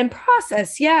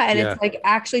 Process. Yeah. And it's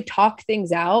actually talk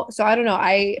things out. So I don't know.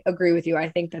 I agree with you. I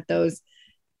think that those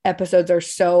episodes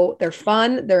they're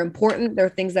fun. They're important. They're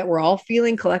things that we're all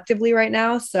feeling collectively right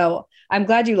now. So I'm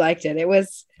glad you liked it. It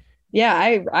was,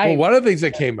 well, one of the things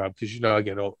that came up, because, you know, I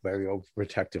get very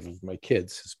overprotective of my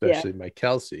kids, especially my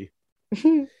Kelsey.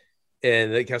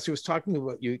 And Kelsey was talking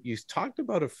about you talked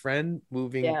about a friend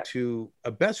moving to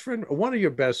a best friend, one of your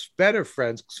better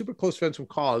friends, super close friends from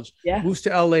college, moves to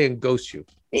LA and ghosts you.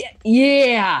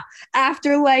 Yeah.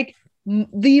 After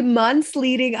the months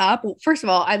leading up, first of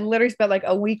all, I literally spent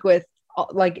a week with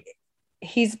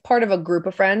he's part of a group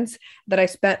of friends that I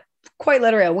spent quite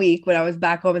literally a week when I was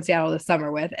back home in Seattle this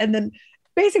summer with. And then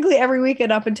basically every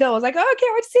weekend up until I was like, oh, I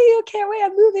can't wait to see you. Can't wait.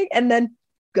 I'm moving. And then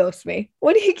ghost me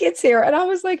when he gets here. And I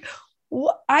was like,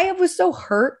 I was so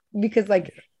hurt because I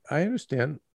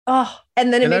understand. Oh,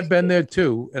 and then I've been there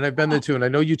too. And I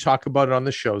know you talk about it on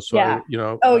the show. So, yeah.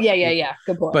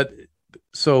 Good point. But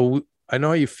so I know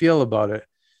how you feel about it.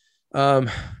 And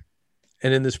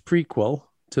in this prequel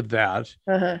to that,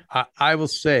 I will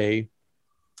say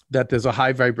that there's a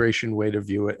high vibration way to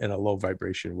view it and a low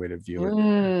vibration way to view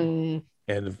it.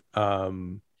 And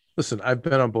listen, I've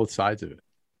been on both sides of it.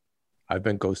 I've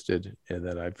been ghosted, and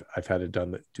then I've had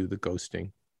to do the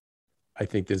ghosting. I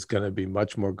think there's going to be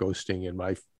much more ghosting in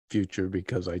my future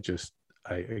because I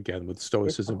again, with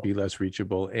stoicism, be less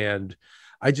reachable. And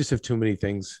I just have too many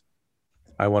things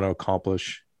I want to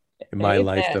accomplish in my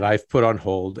life that I've put on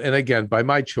hold. And again, by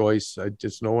my choice,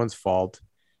 it's no one's fault,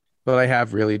 but I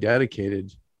have really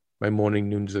dedicated my morning,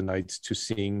 noons, and nights to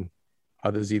seeing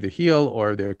others either heal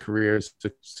or their careers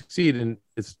to succeed. And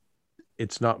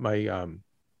it's not my,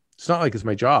 it's not like it's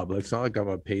my job. It's not like I'm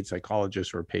a paid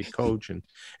psychologist or a paid coach.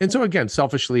 And so again,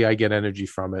 selfishly, I get energy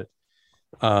from it.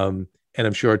 And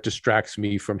I'm sure it distracts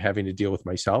me from having to deal with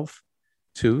myself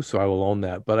too. So I will own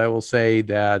that. But I will say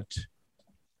that,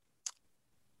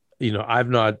 you know, I've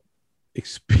not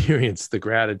experienced the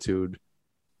gratitude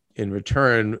in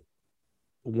return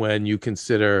when you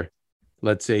consider,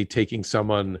 let's say, taking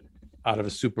someone out of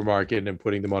a supermarket and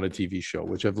putting them on a TV show,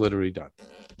 which I've literally done,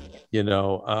 you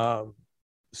know.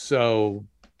 So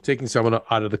taking someone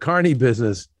out of the carny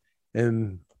business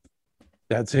and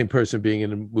that same person being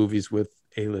in movies with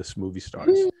A-list movie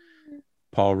stars,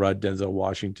 Paul Rudd, Denzel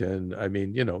Washington. I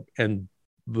mean, you know, and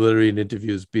literally in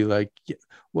interviews be like,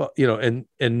 well, you know,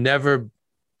 and never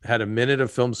had a minute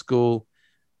of film school,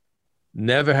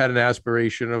 never had an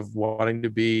aspiration of wanting to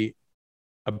be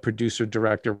a producer,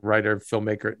 director, writer,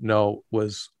 filmmaker. No,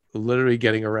 was literally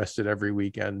getting arrested every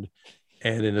weekend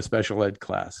and in a special ed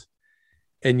class.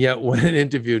 And yet when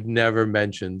interviewed, never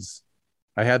mentions,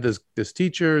 I had this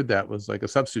teacher that was like a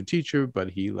substitute teacher,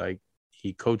 but he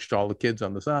coached all the kids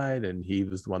on the side. And he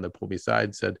was the one that pulled me aside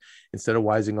and said, instead of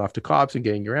wising off to cops and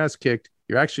getting your ass kicked,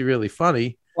 you're actually really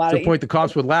funny. To the point the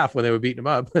cops would laugh when they were beating him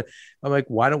up. I'm like,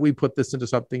 why don't we put this into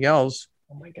something else?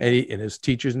 Oh my God. And his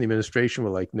teachers and the administration were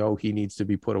like, no, he needs to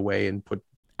be put away and put.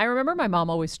 I remember my mom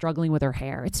always struggling with her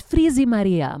hair. It's Frizi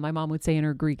Maria, my mom would say in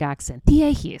her Greek accent.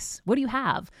 Tiechis, what do you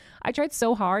have? I tried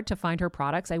so hard to find her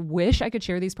products. I wish I could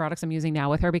share these products I'm using now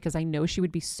with her because I know she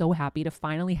would be so happy to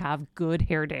finally have good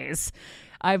hair days.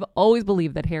 I've always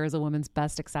believed that hair is a woman's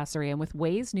best accessory, and with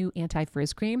Ouai's new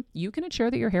anti-frizz cream, you can ensure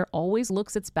that your hair always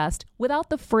looks its best without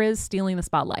the frizz stealing the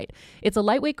spotlight. It's a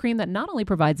lightweight cream that not only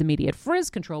provides immediate frizz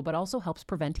control, but also helps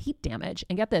prevent heat damage.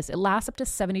 And get this, it lasts up to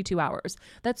 72 hours.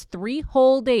 That's 3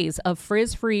 whole days of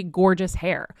frizz-free, gorgeous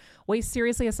hair. Ouai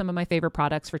seriously is some of my favorite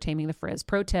products for taming the frizz.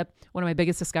 Pro tip, one of my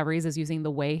biggest discoveries is using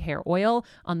the Ouai hair oil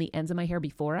on the ends of my hair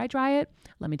before I dry it.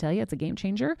 Let me tell you, it's a game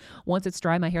changer. Once it's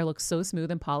dry, my hair looks so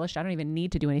smooth and polished, I don't even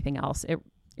need to do anything else. It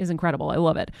is incredible. I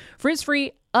love it.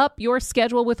 Frizz-free, up your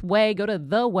schedule with Ouai. Go to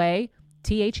the Ouai,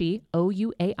 TheOuai.com,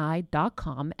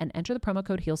 and enter the promo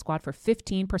code Heal Squad for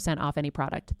 15% off any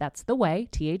product. That's the Ouai,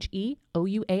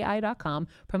 TheOuai.com,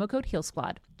 promo code Heal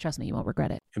Squad. Trust me, you won't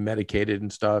regret it. And medicated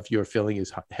and stuff. You're filling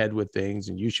his head with things,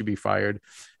 and you should be fired.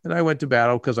 And I went to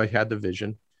battle because I had the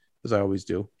vision, as I always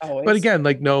do. Always. But again,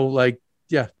 to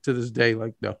this day,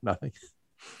 no, nothing.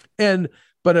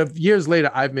 But years later,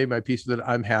 I've made my peace with it.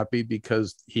 I'm happy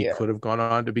because he could have gone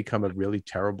on to become a really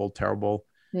terrible, terrible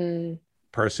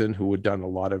person who had done a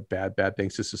lot of bad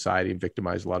things to society and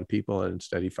victimized a lot of people. And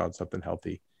instead he found something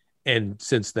healthy. And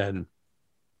since then,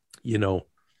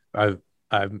 I'm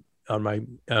on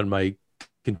my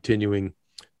continuing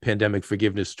pandemic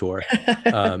forgiveness tour.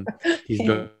 He's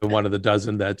been one of the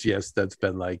dozen that's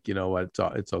been like, you know what,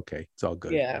 it's okay. It's all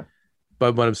good. Yeah.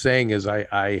 But what I'm saying is it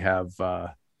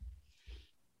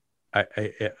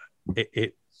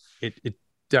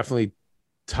definitely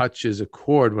touches a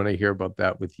chord when I hear about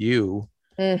that with you.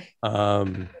 And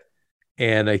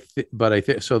I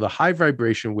think so the high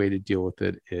vibration way to deal with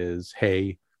it is,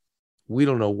 hey, we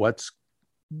don't know by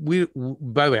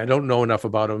the way, I don't know enough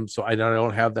about him, so I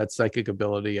don't have that psychic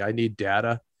ability. I need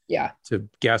data to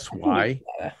guess why.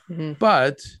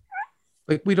 But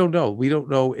we don't know. We don't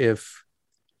know if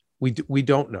we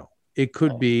don't know. It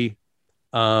could be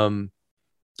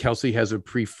Kelsey has a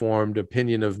preformed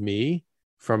opinion of me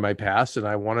from my past, and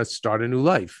I want to start a new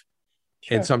life.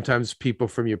 Sure. And sometimes people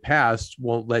from your past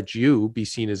won't let you be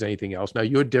seen as anything else. Now,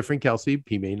 you're different, Kelsey.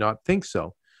 He may not think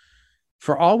so.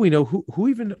 For all we know, who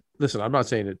even, listen, I'm not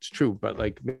saying it's true, but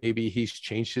maybe he's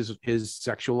changed his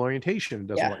sexual orientation,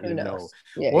 doesn't want you to know.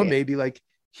 Or maybe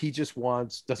he just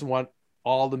doesn't want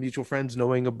all the mutual friends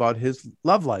knowing about his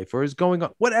love life or his going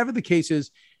on, whatever the case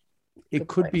is. It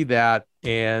could be that.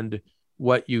 And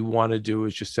what you want to do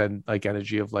is just send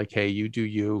energy of hey, you do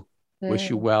you,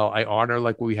 wish you well. I honor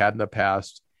what we had in the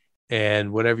past,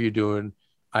 and whatever you're doing,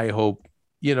 I hope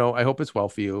it's well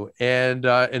for you. And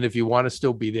if you want to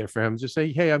still be there for him, just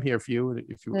say, hey, I'm here for you. And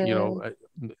if you,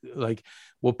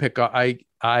 we'll pick up,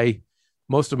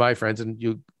 most of my friends, and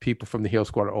you people from the Heal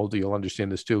Squad are older, you'll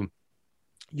understand this too.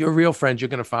 Your real friends, you're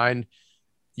going to find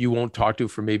you won't talk to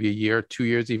for maybe a year, 2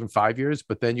 years, even 5 years,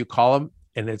 but then you call them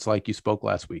and it's like you spoke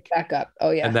last week. Back up.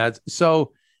 Oh yeah. And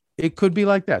so it could be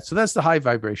like that. So that's the high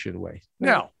vibration way.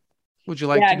 Now, would you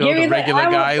like to know the regular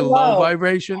guy, low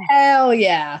vibration? Hell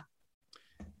yeah.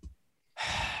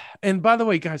 And by the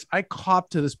way, guys, I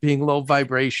cop to this being low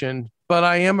vibration, but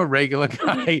I am a regular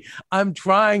guy. I'm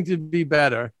trying to be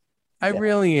better. I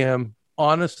really am,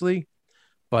 honestly.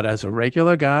 But as a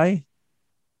regular guy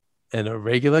and a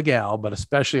regular gal, but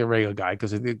especially a regular guy,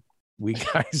 because I think we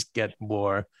guys get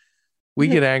more, we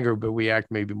get angry, but we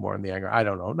act maybe more in the anger. I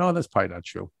don't know. No, that's probably not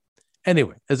true.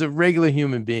 Anyway, as a regular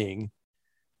human being,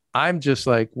 I'm just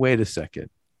wait a second.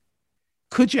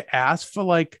 Could you ask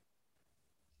for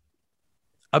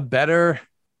a better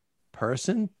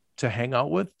person to hang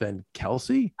out with than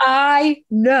Kelsey? I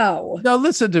know. Now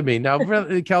listen to me. Now,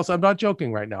 Kelsey, I'm not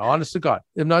joking right now. Honest to God,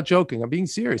 I'm not joking. I'm being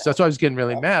serious. That's why I was getting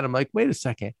really mad. I'm wait a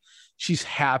second. She's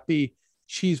happy.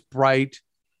 She's bright.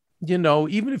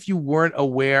 Even if you weren't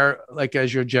aware,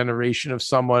 as your generation, of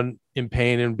someone in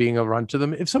pain and being a run to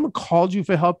them, if someone called you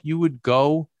for help, you would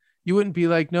go. You wouldn't be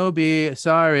no, B,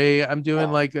 sorry, I'm doing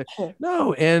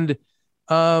no. And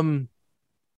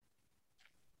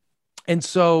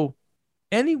so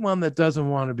anyone that doesn't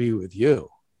want to be with you,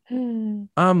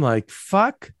 I'm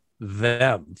fuck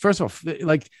them. First of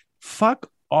all,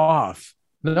 fuck off.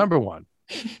 Number one,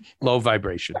 low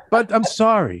vibration. But I'm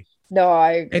sorry. No,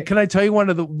 I agree. And can I tell you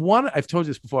one I've told you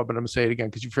this before, but I'm going to say it again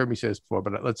because you've heard me say this before,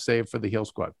 but let's say it for the Heal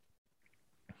Squad.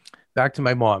 Back to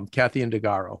my mom, Kathy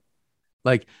Indegaro.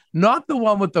 Not the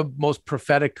one with the most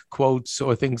prophetic quotes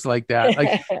or things like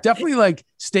that. Definitely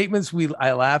statements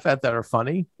I laugh at that are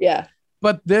funny. Yeah.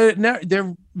 But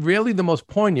they're really the most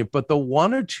poignant. But the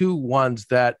one or two ones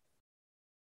that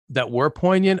were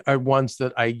poignant are ones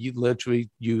that I literally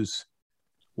use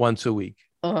once a week.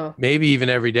 Maybe even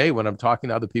every day when I'm talking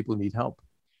to other people who need help.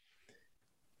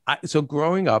 So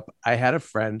growing up, I had a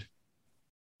friend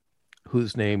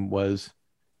whose name was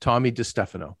Tommy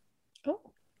DeStefano.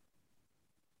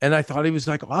 And I thought he was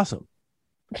like awesome.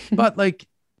 But like,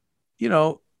 you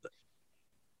know,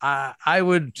 I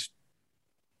would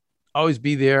always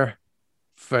be there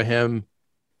for him,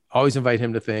 always invite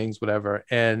him to things, whatever.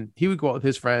 And he would go out with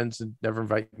his friends and never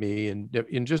invite me and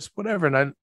just whatever. And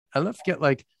I'll never forget,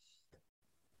 like,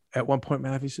 at one point in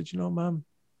my life, he said, you know, Mom,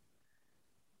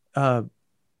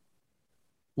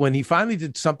 when he finally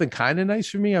did something kind of nice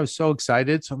for me, I was so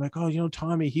excited. So I'm like, oh, you know,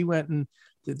 Tommy, he went and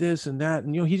did this and that.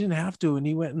 And, you know, he didn't have to. And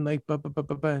he went and like,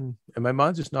 and my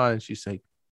mom just nodded. And she's like,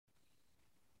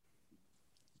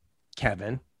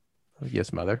 Kevin. Oh,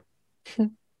 yes, mother.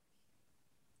 Do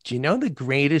you know the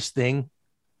greatest thing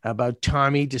about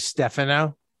Tommy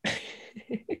DeStefano?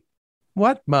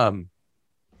 What, Mom?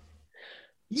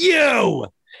 You.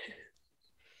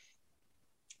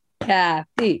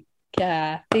 Kathy.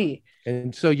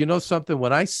 And so, you know something,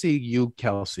 when I see you,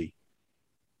 Kelsey,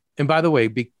 and by the way,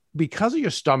 because of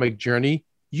your stomach journey,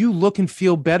 you look and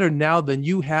feel better now than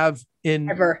you have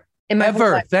ever in my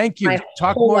whole life. Thank you. My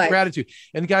Talk whole more life. gratitude.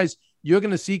 And guys, you're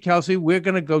going to see Kelsey. We're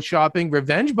going to go shopping.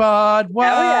 Revenge Bod. What?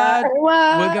 Yeah.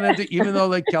 What? We're going to do, even though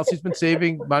like Kelsey's been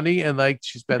saving money and like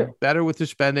she's been better with her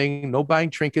spending, no buying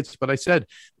trinkets. But I said,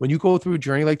 when you go through a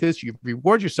journey like this, you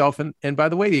reward yourself. And by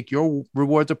the way, like, your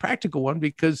reward's a practical one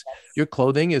because your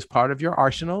clothing is part of your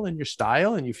arsenal and your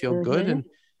style and you feel good. And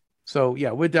so,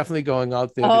 yeah, we're definitely going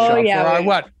out there to shop for our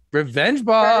what? Revenge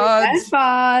Bods. Revenge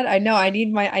Bod. I know. I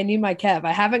need my Kev.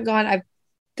 I haven't gone. I've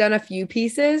done a few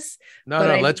pieces.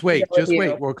 No, let's wait. Just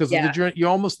wait. Well, because of the journey, you're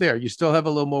almost there. You still have a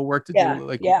little more work to do.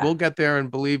 Like we'll get there,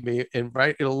 and believe me, and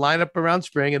right, it'll line up around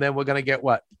spring, and then we're gonna get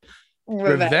what?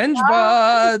 Revenge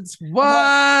Bods.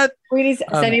 What? Queenie's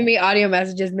sending me audio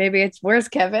messages. Maybe it's where's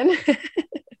Kevin?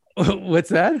 What's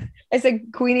that? I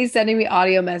said Queenie's sending me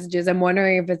audio messages. I'm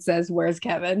wondering if it says where's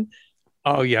Kevin.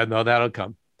 Oh yeah, no, that'll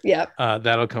come. Yeah,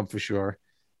 that'll come for sure.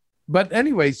 But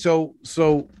anyway, so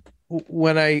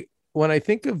when I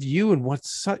think of you and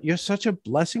you're such a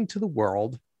blessing to the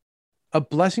world, a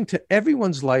blessing to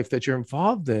everyone's life that you're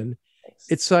involved in.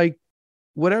 It's like,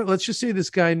 whatever, let's just say this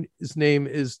guy, his name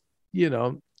is, you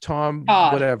know, Todd.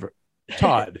 Whatever.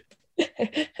 Todd.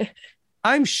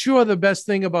 I'm sure the best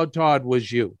thing about Todd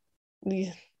was you.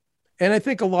 Yeah. And I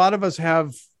think a lot of us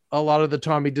have a lot of the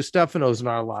Tommy DeStefanos in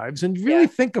our lives and really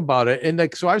think about it. And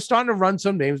like, so I was starting to run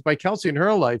some names by Kelsey in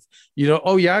her life, you know,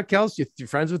 oh yeah, Kelsey, you're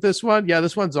friends with this one. Yeah.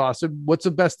 This one's awesome. What's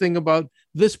the best thing about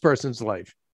this person's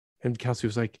life? And Kelsey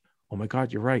was like, oh my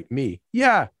God, you're right. Me.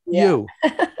 Yeah. You,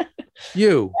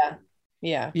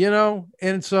 yeah. You know?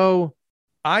 And so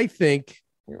I think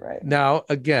you're right. Now,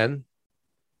 again,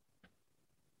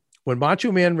 when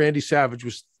Macho Man Randy Savage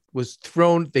was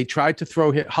thrown, they tried to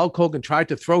throw him, Hulk Hogan tried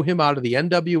to throw him out of the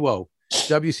NWO,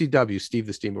 WCW. Steve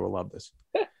the Steamer will love this.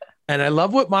 And I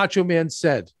love what Macho Man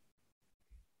said.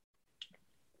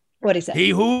 What he said? Hey,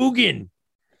 Hogan,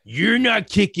 you're not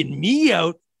kicking me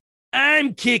out.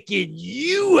 I'm kicking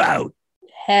you out.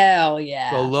 Hell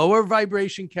yeah. The lower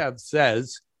vibration Kev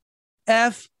says,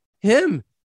 F him.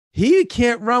 He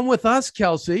can't run with us,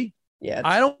 Kelsey. Yeah.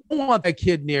 I don't want that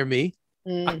kid near me.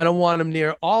 I don't want him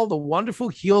near all the wonderful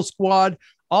heel squad,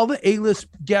 all the A-list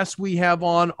guests we have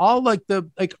on, all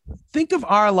think of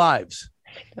our lives.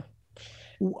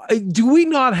 Do we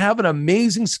not have an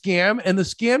amazing scam? And the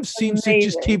scam seems to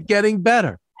just keep getting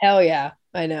better. Hell yeah.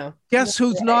 I know. Guess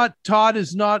who's not? Todd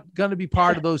is not going to be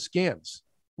part of those scams.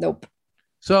 Nope.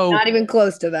 So not even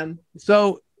close to them.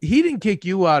 So he didn't kick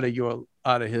you out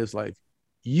of his life.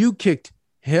 You kicked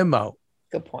him out.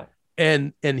 Good point.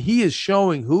 And he is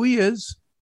showing who he is,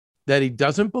 that he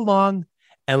doesn't belong,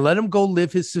 and let him go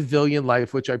live his civilian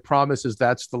life, which I promise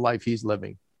that's the life he's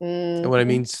living. And when I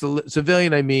mean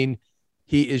civilian, I mean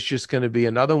he is just going to be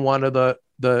another one of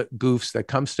the goofs that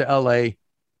comes to LA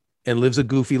and lives a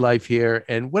goofy life here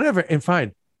and whatever, and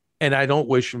fine. And I don't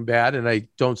wish him bad, and I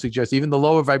don't suggest, even the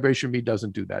lower vibration me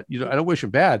doesn't do that. You know, I don't wish him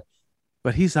bad,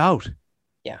 but he's out.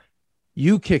 Yeah.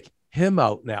 You kick him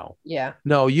out now. Yeah.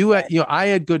 No, I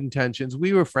had good intentions.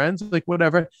 We were friends, like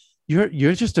whatever.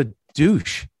 You're just a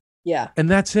douche. Yeah. And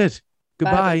that's it.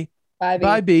 Goodbye.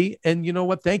 Bye, B. And you know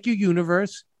what? Thank you,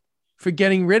 universe, for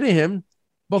getting rid of him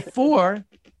before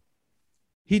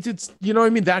he did, you know what I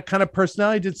mean? That kind of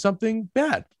personality did something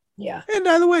bad. Yeah. And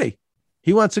by the way,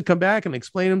 he wants to come back and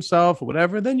explain himself or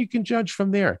whatever, then you can judge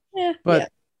from there. Yeah.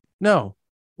 But no.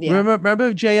 Yeah.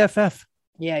 Remember JFF?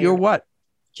 Yeah. You're what?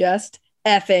 Just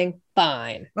effing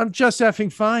fine. I'm just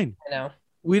effing fine. I know.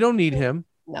 We don't need him.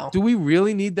 No. Do we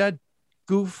really need that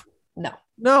goof?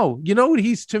 No. You know what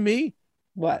he's to me?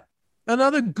 What?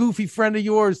 Another goofy friend of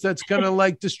yours that's going to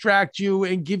like distract you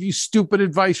and give you stupid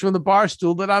advice from the bar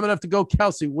stool that I'm going to have to go,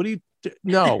 Kelsey, what do you do?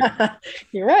 No.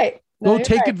 You're right. Go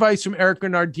take advice from Erica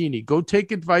Nardini. Go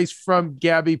take advice from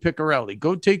Gabby Picarelli.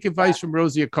 Go take advice from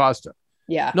Rosie Acosta.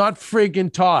 Yeah. Not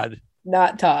friggin' Todd.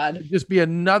 Not Todd. Just be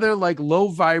another like low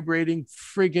vibrating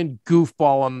friggin'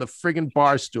 goofball on the friggin'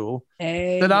 bar stool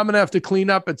that I'm going to have to clean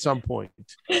up at some point.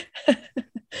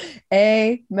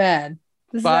 Amen.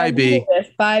 Bye, B.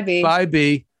 Bye, B. Bye,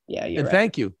 B. Yeah, and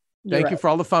thank you. Thank you for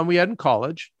all the fun we had in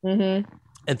college. Mm-hmm.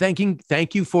 And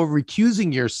thank you for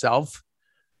recusing yourself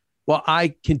while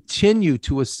I continue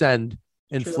to ascend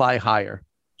and fly higher.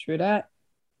 True that.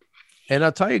 And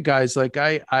I'll tell you guys, like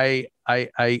I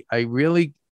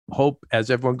really hope as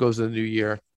everyone goes into the new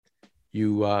year,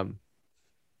 you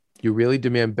really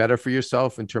demand better for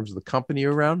yourself in terms of the company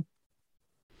you're around.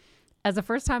 As a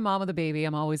first-time mom with a baby,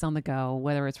 I'm always on the go,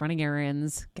 whether it's running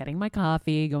errands, getting my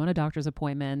coffee, going to doctor's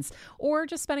appointments, or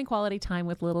just spending quality time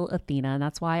with little Athena. And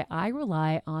that's why I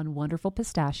rely on Wonderful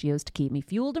Pistachios to keep me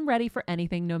fueled and ready for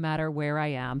anything, no matter where I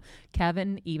am.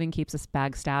 Kevin even keeps a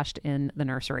bag stashed in the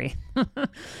nursery.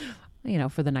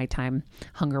 For the nighttime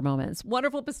hunger moments.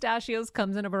 Wonderful Pistachios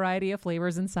comes in a variety of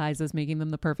flavors and sizes, making them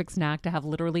the perfect snack to have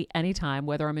literally any time,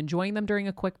 whether I'm enjoying them during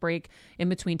a quick break in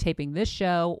between taping this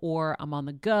show or I'm on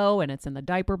the go and it's in the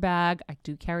diaper bag. I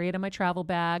do carry it in my travel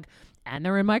bag and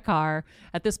they're in my car.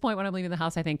 At this point, when I'm leaving the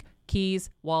house, I think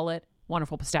keys, wallet,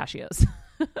 Wonderful Pistachios.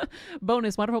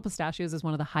 Bonus, Wonderful Pistachios is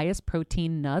one of the highest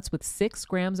protein nuts with 6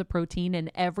 grams of protein in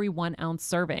every 1 ounce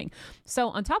serving. So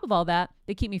on top of all that,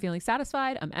 they keep me feeling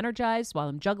satisfied. I'm energized while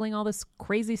I'm juggling all this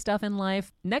crazy stuff in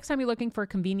life. Next time you're looking for a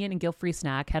convenient and guilt-free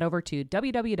snack, head over to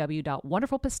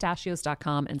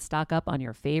www.wonderfulpistachios.com and stock up on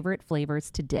your favorite flavors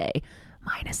today,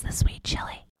 minus the sweet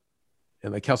chili.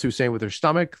 And like Kelsey was saying with her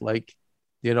stomach,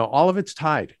 all of it's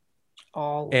tied.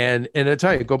 And I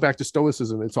tell you, go back to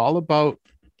stoicism. It's all about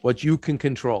what you can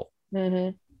control. Mm-hmm.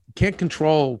 You can't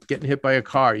control getting hit by a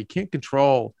car. You can't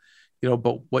control,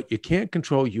 but what you can't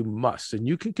control, you must. And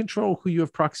you can control who you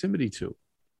have proximity to.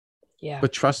 Yeah.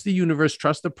 But trust the universe,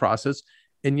 trust the process.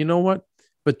 And you know what?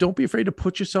 But don't be afraid to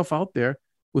put yourself out there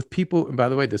with people. And by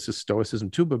the way, this is stoicism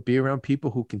too, but be around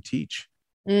people who can teach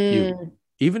you.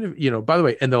 Even if, by the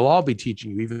way, and they'll all be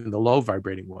teaching you, even the low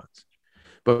vibrating ones.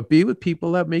 But be with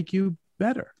people that make you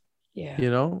better.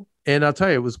 Yeah. And I'll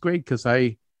tell you, it was great because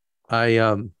wait,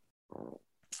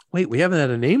 we haven't had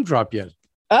a name drop yet.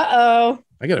 Uh-oh.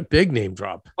 I got a big name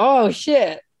drop. Oh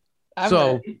shit.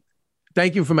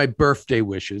 Thank you for my birthday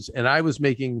wishes. And I was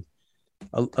making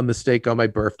a mistake on my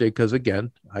birthday because,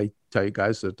 again, I tell you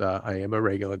guys that I am a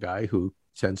regular guy who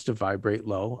tends to vibrate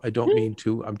low. I don't mean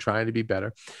to. I'm trying to be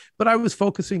better. But I was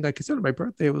focusing, like I said, on my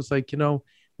birthday. It was like,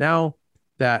 now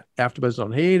that AfterBuzz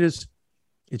on hiatus,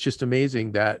 it's just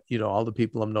amazing that, all the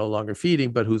people I'm no longer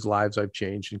feeding, but whose lives I've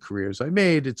changed and careers I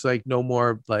made. It's like no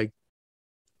more like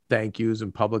thank yous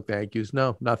and public thank yous.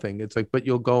 No, nothing. It's like, but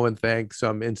you'll go and thank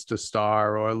some Insta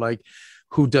star or like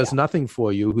who does nothing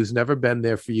for you, who's never been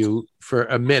there for you for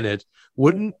a minute,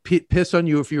 wouldn't piss on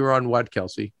you if you were on what,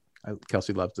 Kelsey?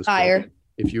 Kelsey loves this. Fire.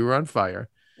 If you were on fire.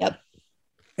 Yep.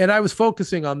 And I was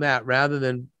focusing on that rather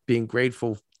than being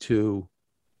grateful to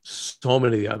so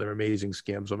many other amazing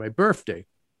scams on my birthday.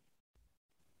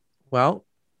 Well,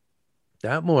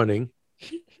 that morning,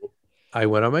 I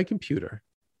went on my computer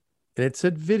and it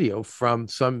said video from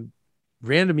some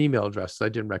random email address that I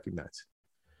didn't recognize.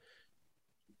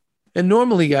 And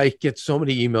normally I get so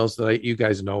many emails that you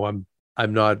guys know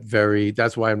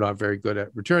that's why I'm not very good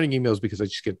at returning emails because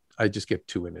I just get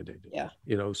too inundated. Yeah.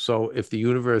 So if the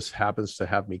universe happens to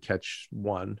have me catch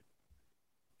one,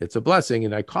 it's a blessing.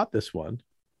 And I caught this one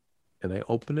and I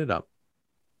opened it up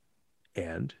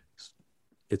and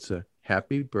it's a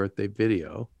happy birthday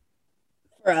video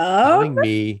telling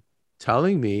me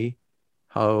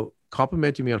how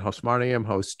complimenting me on how smart I am,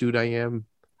 how astute I am,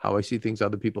 how I see things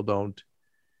other people don't,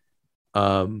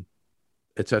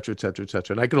 et cetera, et cetera, et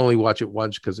cetera. And I could only watch it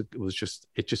once because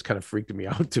it just kind of freaked me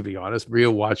out, to be honest. Rhea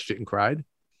watched it and cried.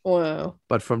 Wow.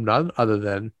 But from none other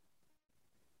than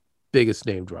biggest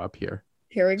name drop here.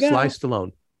 Here we go. Sly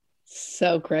Stallone.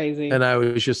 So crazy. And I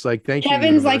was just like, thank you.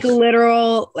 Kevin's like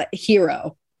literal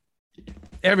hero.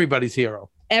 Everybody's hero.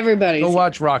 Everybody's. Go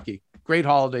watch Rocky. Great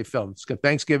holiday film. It's got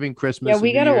Thanksgiving, Christmas. Yeah,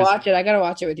 we gotta watch it. I gotta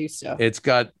watch it with you still. It's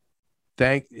got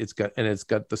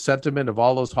the sentiment of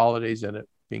all those holidays in it.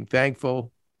 Being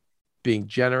thankful, being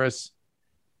generous,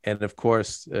 and of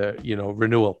course,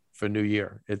 renewal for New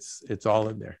Year. It's all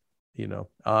in there,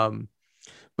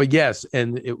 But yes,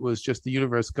 and it was just the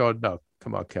universe going, no,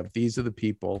 come on, Kev. These are the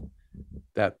people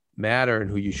that matter and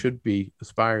who you should be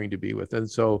aspiring to be with. And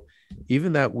so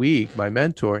even that week, my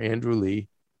mentor, Andrew Lee,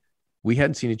 we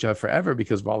hadn't seen each other forever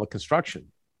because of all the construction.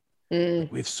 We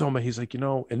have so many. He's like,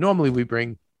 and normally we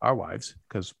bring our wives,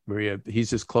 because Maria,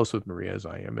 he's as close with Maria as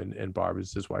I am, and Barb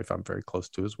is his wife. I'm very close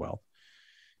to as well.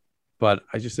 But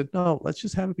I just said, no, let's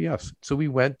just have it be us. So we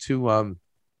went to a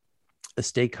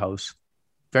steakhouse.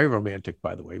 Very romantic,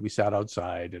 by the way. We sat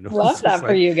outside, and love that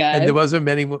for you guys. And there wasn't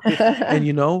many,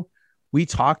 and we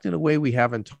talked in a way we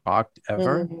haven't talked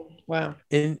ever. Wow.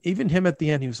 And even him at the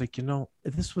end, he was like,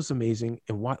 this was amazing.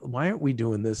 And why aren't we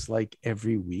doing this like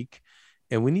every week?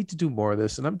 And we need to do more of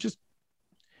this. And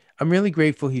I'm really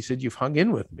grateful. He said, you've hung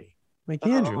in with me. I'm like,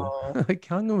 Andrew, like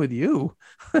hung in with you.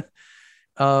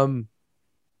 And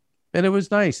it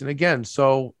was nice. And again,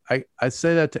 so I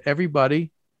say that to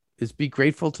everybody, is be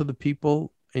grateful to the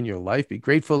people in your life. Be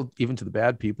grateful even to the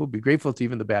bad people. Be grateful to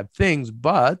even the bad things.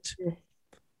 But,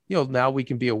 now we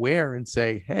can be aware and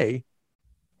say, hey,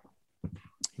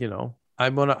 I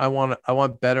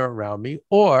want better around me.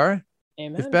 Or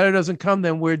Amen. If better doesn't come,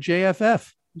 then we're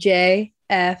JFF. JFF.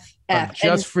 I'm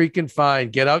just freaking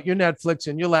fine. Get out your Netflix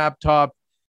and your laptop.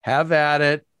 Have at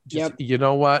it. Just, you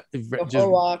know what? Just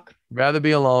walk. Rather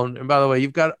be alone. And by the way,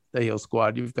 you've got the Heal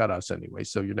Squad. You've got us anyway,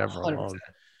 so you're never 100%.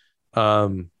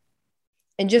 Alone.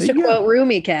 And just to quote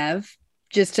Rumi, Kev,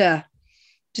 just to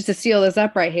seal this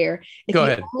up right here. If Go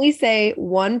you ahead. only say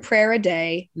one prayer a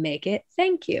day, make it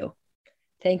thank you.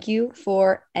 Thank you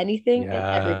for anything and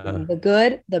everything. The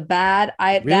good, the bad.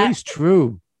 It's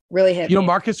true. Really hit me.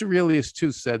 Marcus Aurelius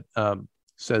too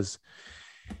says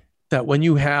that when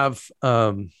you have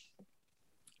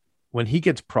when he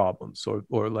gets problems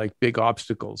or like big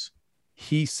obstacles,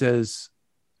 he says,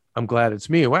 I'm glad it's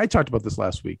me. Well, I talked about this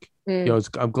last week.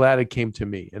 I'm glad it came to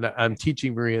me. And I'm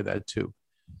teaching Maria that too.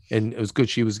 And it was good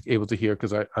she was able to hear,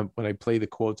 because when I play the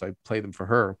quotes, I play them for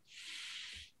her.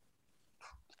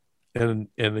 And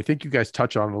I think you guys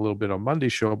touch on it a little bit on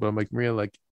Monday's show, but I'm like, Maria,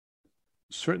 like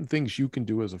certain things you can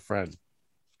do as a friend.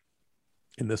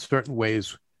 In the certain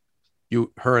ways,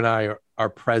 her and I are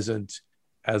present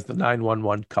as the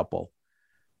 911 couple.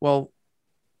 Well,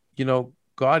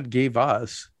 God gave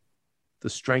us the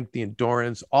strength, the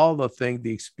endurance, all the things,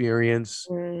 the experience,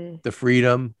 the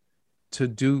freedom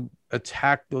to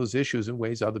attack those issues in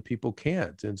ways other people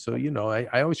can't. And so,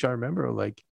 I always try to remember,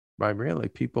 like, Maria,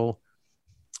 like people,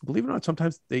 believe it or not,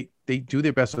 sometimes they do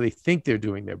their best, or they think they're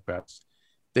doing their best.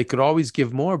 They could always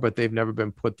give more, but they've never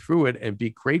been put through it, and be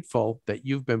grateful that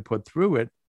you've been put through it,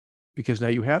 because now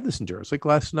you have this endurance. Like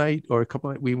last night or a couple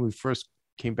of nights, when we first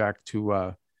came back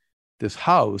to this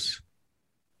house,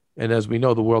 and as we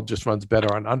know, the world just runs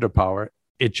better on underpower.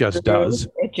 It just does.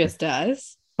 It just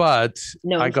does. But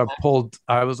I got pulled.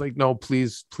 I was like, no,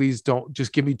 please don't.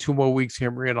 Just give me 2 more weeks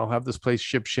here, Maria, and I'll have this place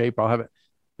ship shape. I'll have it.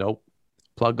 Nope.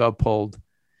 Plug got pulled.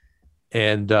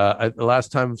 And the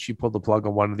last time she pulled the plug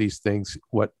on one of these things,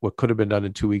 what could have been done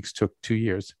in 2 weeks took 2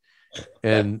 years.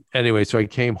 And anyway, so I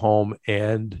came home,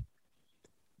 and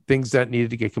things that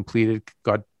needed to get completed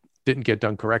didn't get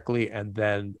done correctly. And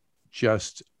then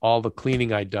just all the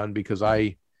cleaning I'd done, because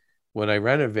when I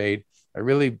renovate, I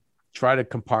really try to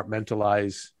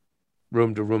compartmentalize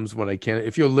room to rooms when I can.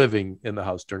 If you're living in the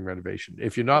house during renovation,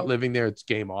 if you're not living there, it's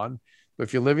game on. But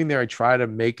if you're living there, I try to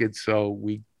make it so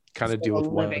we kind of deal with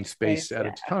one space at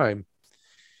a time.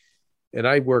 And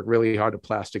I work really hard to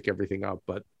plastic everything up,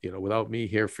 but without me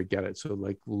here, forget it. So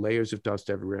like layers of dust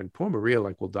everywhere, and poor Maria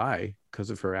will die because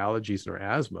of her allergies and her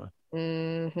asthma.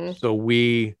 Mm-hmm. So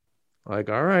we all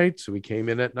right. So we came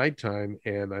in at nighttime,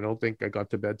 and I don't think I got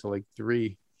to bed till like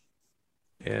 3.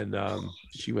 And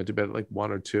she went to bed at like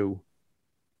 1 or 2.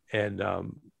 And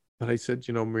but I said,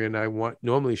 Maria and I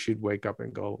normally she'd wake up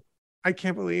and go, I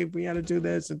can't believe we had to do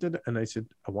this. And I said,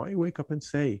 I want you to wake up and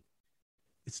say,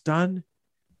 it's done.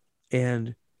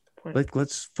 And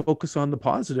let's focus on the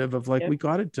positive of we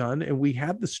got it done, and we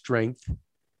had the strength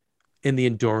and the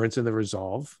endurance and the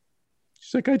resolve.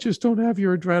 She's like, I just don't have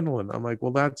your adrenaline. I'm like,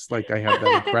 well, that's like, I have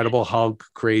that incredible Hulk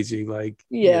crazy, but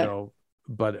yeah,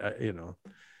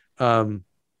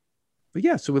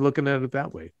 so we're looking at it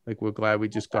that way. Like, we're glad we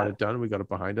just got it done. We got it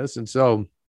behind us. And so,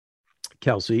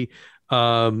 Kelsey,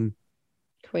 should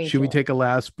we take a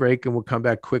last break, and we'll come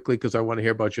back quickly, because I want to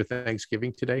hear about your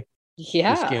Thanksgiving today?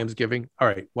 Yeah. Scamsgiving. All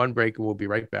right, one break, and we'll be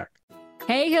right back.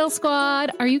 Hey, Heal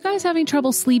Squad. Are you guys having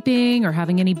trouble sleeping or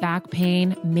having any back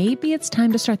pain? Maybe it's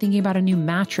time to start thinking about a new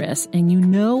mattress. And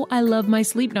I love my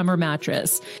Sleep Number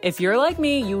mattress. If you're like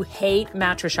me, you hate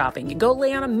mattress shopping. You go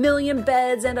lay on a million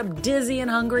beds, end up dizzy and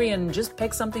hungry, and just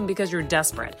pick something because you're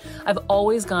desperate. I've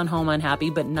always gone home unhappy,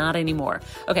 but not anymore.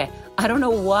 Okay, I don't know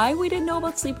why we didn't know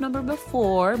about Sleep Number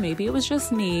before. Maybe it was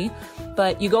just me.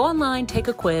 But you go online, take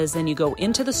a quiz, then you go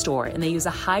into the store, and they use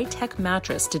a high-tech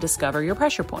mattress to discover your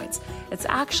pressure points. It's It's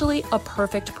actually a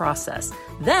perfect process.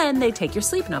 Then they take your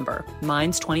sleep number.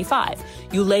 Mine's 25.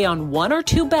 You lay on 1 or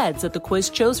 2 beds that the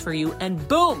quiz chose for you, and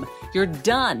boom, you're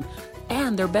done.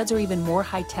 And their beds are even more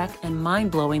high-tech and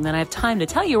mind-blowing than I have time to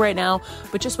tell you right now,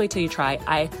 but just wait till you try.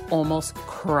 I almost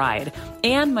cried.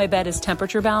 And my bed is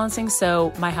temperature balancing,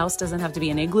 so my house doesn't have to be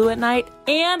an igloo at night,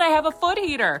 and I have a foot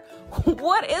heater.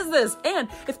 What is this? And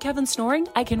if Kevin's snoring,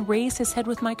 I can raise his head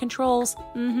with my controls.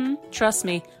 Trust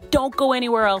me, don't go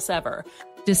anywhere else ever.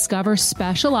 Discover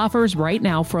special offers right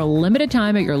now for a limited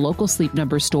time at your local Sleep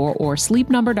Number store or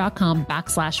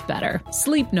sleepnumber.com/better.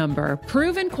 Sleep Number.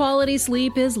 Proven quality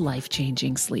sleep is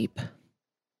life-changing sleep.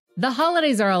 The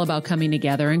holidays are all about coming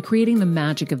together and creating the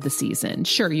magic of the season.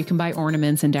 Sure, you can buy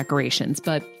ornaments and decorations,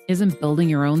 but isn't building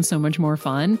your own so much more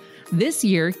fun? This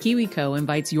year, KiwiCo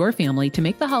invites your family to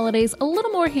make the holidays a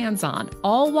little more hands-on,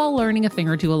 all while learning a thing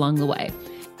or two along the way.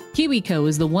 KiwiCo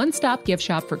is the one-stop gift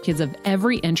shop for kids of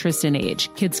every interest and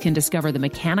age. Kids can discover the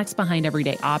mechanics behind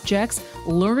everyday objects,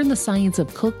 learn the science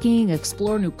of cooking,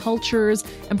 explore new cultures,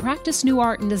 and practice new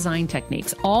art and design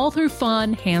techniques, all through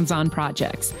fun, hands-on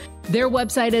projects. Their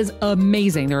website is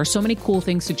amazing. There are so many cool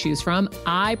things to choose from.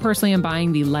 I personally am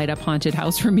buying the light up haunted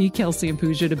house for me, Kelsey, and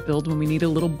Pooja to build when we need a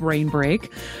little brain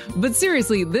break. But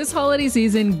seriously, this holiday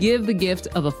season, give the gift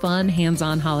of a fun,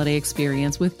 hands-on holiday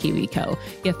experience with KiwiCo.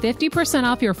 Get 50%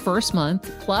 off your first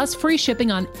month, plus free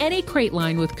shipping on any crate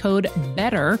line with code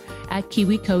BETTER at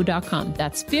kiwico.com.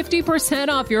 That's 50%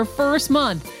 off your first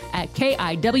month at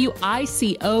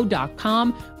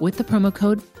KIWICO.com with the promo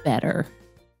code BETTER.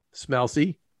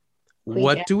 Smelcy.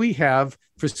 What do we have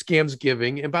for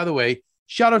Scamsgiving? And by the way,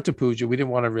 shout out to Pooja. We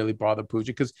didn't want to really bother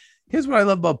Pooja because here's what I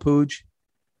love about Pooja.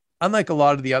 Unlike a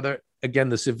lot of the other, again,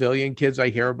 the civilian kids I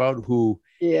hear about who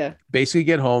basically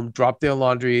get home, drop their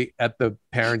laundry at the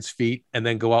parents' feet, and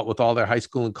then go out with all their high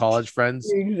school and college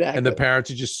friends. Exactly. And the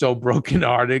parents are just so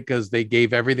brokenhearted because they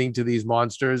gave everything to these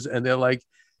monsters. And they're like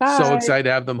so excited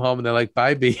to have them home. And they're like,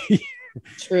 bye, B.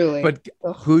 Truly. But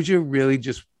Pooja really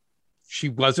just, she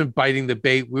wasn't biting the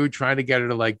bait. We were trying to get her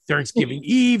to like Thanksgiving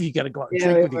Eve. You got to go out and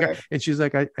drink with your guy. And she's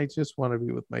like, I just want to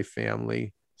be with my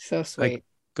family. So sweet. Like,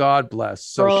 God bless.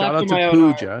 So shout out to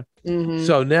Pooja.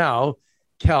 So now,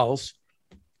 Kels,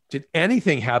 did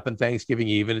anything happen Thanksgiving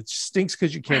Eve? And it stinks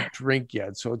because you can't drink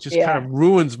yet. So it just kind of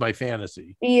ruins my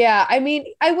fantasy. Yeah. I mean,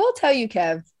 I will tell you,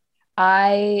 Kev,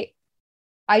 I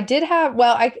did have,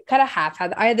 well, I kind of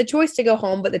I had the choice to go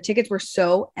home, but the tickets were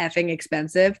so effing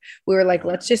expensive. We were like,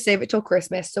 let's just save it till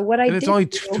Christmas. So what I did. It's only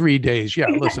 3 days. Yeah.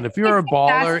 Listen, if you're a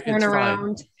baller, it's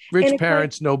fine. Rich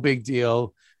parents, no big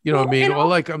deal. You know what I mean? Or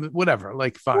like, whatever,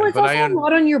 like fine. Well, it's but also a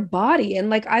lot on your body. And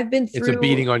like, I've been through. It's a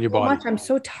beating on your body. I'm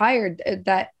so tired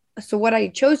so what I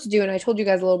chose to do, and I told you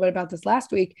guys a little bit about this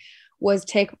last week, was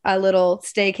take a little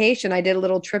staycation. I did a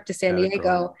little trip to San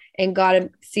Diego and got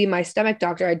to see my stomach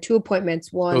doctor. I had 2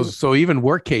 appointments. One. So even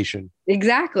workcation.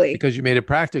 Exactly. Because you made it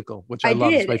practical, which I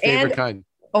love. It's my favorite kind.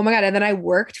 Oh my God. And then I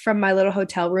worked from my little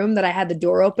hotel room that I had the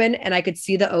door open and I could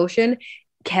see the ocean.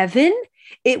 Kevin,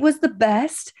 it was the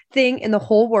best thing in the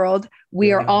whole world.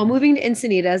 We are all moving to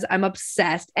Encinitas. I'm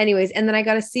obsessed. Anyways. And then I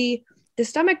got to see the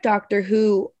stomach doctor,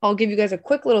 who I'll give you guys a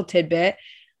quick little tidbit.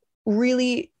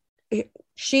 Really,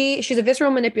 she's a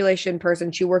visceral manipulation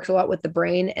person. She works a lot with the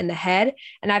brain and the head.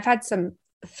 And I've had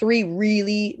 3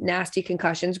 really nasty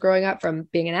concussions growing up from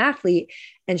being an athlete.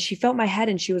 And she felt my head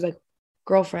and she was like,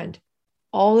 girlfriend,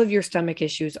 all of your stomach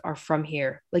issues are from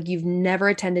here. Like, you've never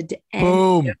attended to any.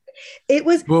 Boom. It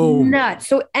was nuts.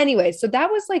 So anyway, so that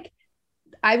was like,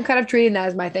 I'm kind of treating that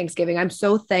as my Thanksgiving. I'm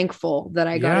so thankful that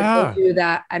I got to go do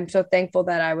that. I'm so thankful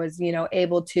that I was,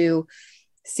 able to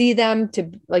see them,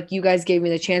 to like, you guys gave me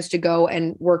the chance to go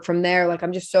and work from there. Like,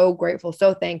 I'm just so grateful,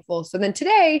 so thankful. So then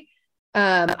today,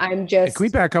 I'm just. Can we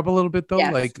back up a little bit though?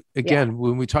 Yes. Like, again,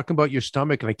 when we talk about your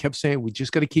stomach, and I kept saying, we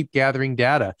just got to keep gathering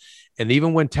data. And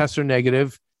even when tests are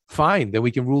negative, fine, then we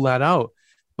can rule that out.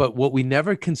 But what we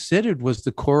never considered was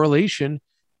the correlation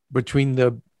between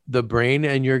the brain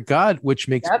and your gut, which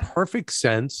makes perfect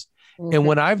sense. And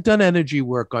when I've done energy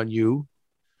work on you,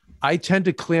 I tend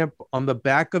to clamp on the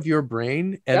back of your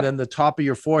brain and then the top of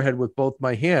your forehead with both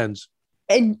my hands.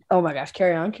 And oh my gosh,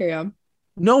 carry on.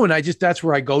 No, and that's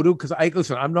where I go to, because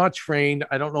listen, I'm not trained.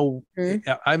 I don't know.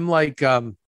 I'm like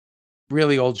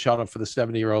really old. Shout out for the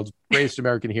 70-year-olds. Greatest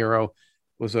American Hero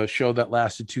was a show that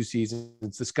lasted 2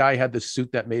 seasons. This guy had this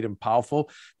suit that made him powerful,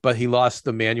 but he lost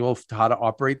the manual to how to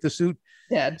operate the suit.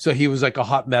 Yeah. So he was like a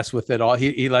hot mess with it all.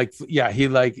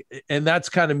 And that's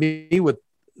kind of me with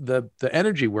the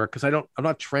energy work, because I'm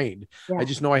not trained. I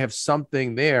just know I have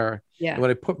something there. Yeah. And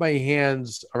when I put my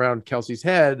hands around Kelsey's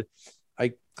head,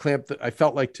 I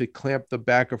felt like to clamp the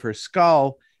back of her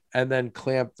skull, and then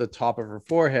clamped the top of her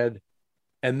forehead.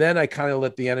 And then I kind of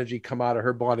let the energy come out of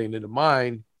her body and into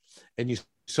mine. And you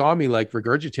saw me like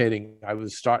regurgitating. I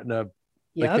was starting to,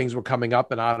 like things were coming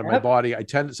up and out of my body.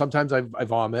 Sometimes I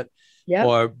vomit,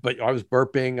 but I was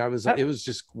burping. It was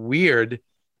just weird.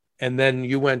 And then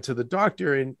you went to the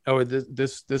doctor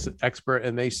this expert,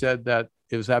 and they said that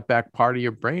it was that back part of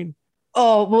your brain.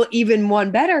 Oh, well, even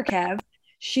one better, Kev.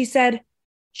 She said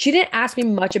she didn't ask me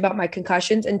much about my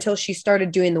concussions until she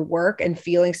started doing the work and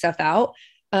feeling stuff out.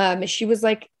 She was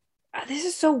like, this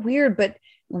is so weird, but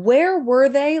where were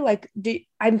they? Like,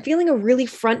 I'm feeling a really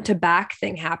front to back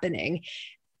thing happening.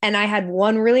 And I had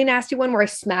one really nasty one where I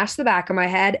smashed the back of my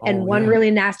head and one really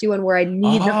nasty one where I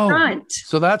need the front.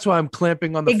 So that's why I'm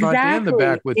clamping on the front and the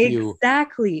back with you.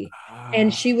 Exactly.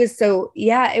 And she was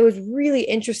it was really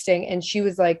interesting. And she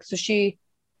was like,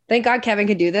 thank God Kevin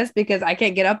can do this because I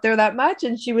can't get up there that much.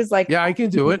 And she was like, yeah, I can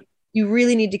do it. You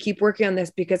really need to keep working on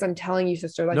this because I'm telling you,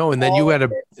 sister. Like, no, and then you had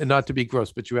not to be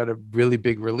gross, but you had a really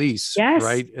big release,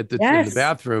 right? In the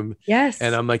bathroom. Yes.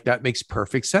 And I'm like, that makes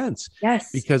perfect sense.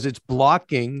 Yes. Because it's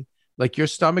blocking, like your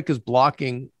stomach is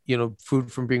blocking,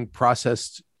 food from being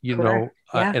processed, in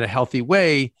a healthy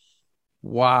way.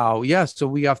 Wow. Yeah. So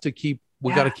we got to keep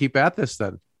at this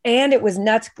then. And it was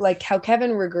nuts. Like how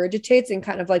Kevin regurgitates and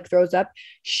kind of like throws up.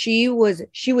 She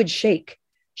would shake.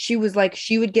 She was like,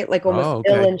 she would get like almost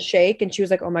ill and shake. And she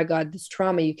was like, oh my God, this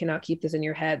trauma, you cannot keep this in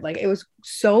your head. Like it was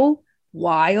so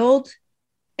wild.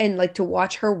 And like to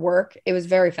watch her work, it was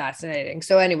very fascinating.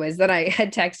 So anyways, then I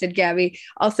had texted Gabby,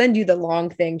 I'll send you the long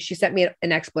thing. She sent me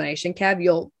an explanation, Kev.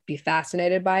 You'll be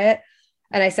fascinated by it.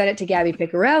 And I sent it to Gabby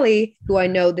Picarelli, who I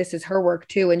know this is her work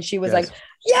too. And she was like,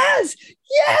 yes,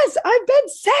 I've been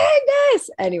saying this.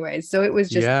 Anyways, so it was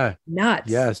just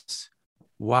nuts. Yes.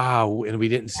 Wow. And we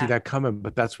didn't see that coming,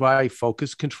 but that's why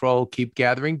focus, control, keep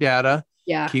gathering data,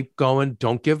 keep going,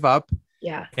 don't give up.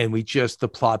 Yeah. And the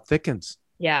plot thickens.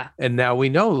 Yeah. And now we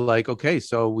know, like, okay,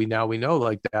 so we know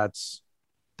like that's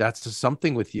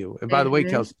something with you. And by the way,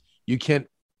 Kels,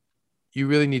 you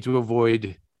really need to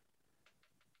avoid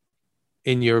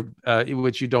in your,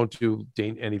 which you don't do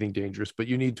anything dangerous, but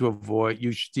you need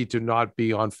to not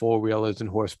be on four-wheelers and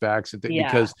horsebacks and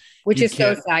because which is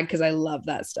so sad because I love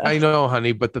that stuff. I know,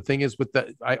 honey, but the thing is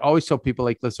I always tell people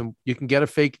like, listen, you can get a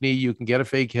fake knee, you can get a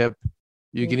fake hip,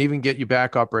 you can even get your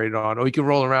back operated on, or you can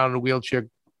roll around in a wheelchair,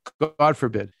 God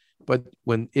forbid. But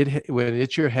when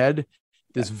it's your head,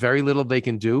 there's very little they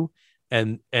can do.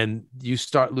 And you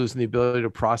start losing the ability to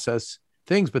process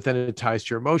things, but then it ties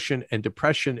to your emotion and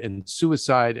depression and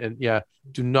suicide. And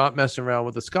do not mess around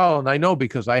with the skull. And I know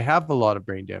because I have a lot of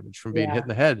brain damage from being hit in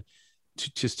the head,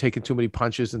 just taking too many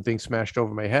punches and things smashed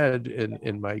over my head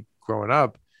in my growing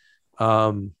up.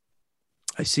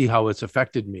 I see how it's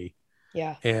affected me.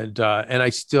 Yeah. And I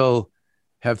still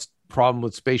have problem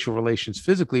with spatial relations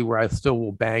physically where I still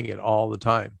will bang it all the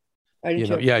time. I do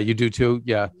too. Yeah, you do too.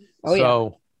 Yeah.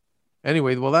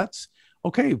 Anyway, well, that's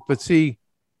okay. But see,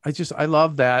 I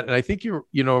love that. And I think you're,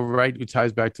 right. It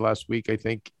ties back to last week. I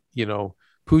think,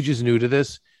 Pooja's new to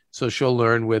this. So she'll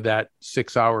learn with that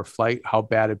 6-hour flight, how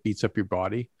bad it beats up your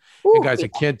body. Ooh, and guys, I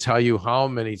can't tell you how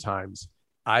many times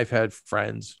I've had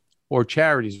friends or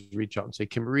charities reach out and say,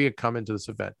 can Maria come into this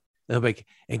event? And they'll be like,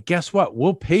 and guess what?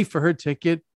 We'll pay for her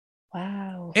ticket.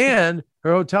 Wow. And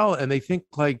her hotel. And they think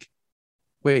like,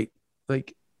 wait,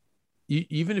 like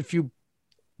even if you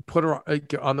put her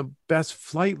on the best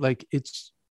flight, like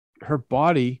it's her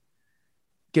body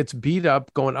gets beat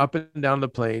up going up and down the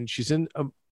plane. She's in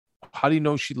how do you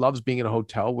know she loves being in a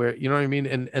hotel where, you know what I mean?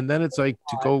 And then it's like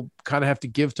to go kind of have to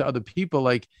give to other people.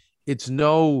 Like it's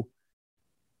no,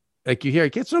 like you hear,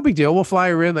 like, it's no big deal. We'll fly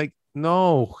her in. Like,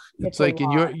 no, it's like,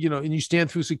 and you're, and you stand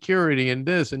through security and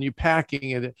this, and you're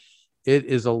packing, and it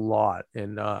is a lot.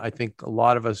 And I think a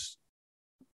lot of us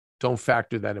don't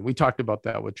factor that in. We talked about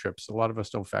that with trips. A lot of us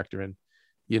don't factor in,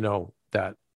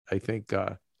 that I think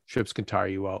trips can tire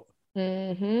you out.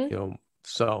 Mm-hmm.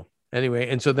 So anyway,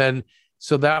 and so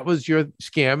that was your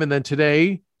scam. And then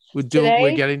today we're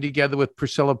getting together with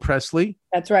Priscilla Presley.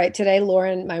 That's right. Today,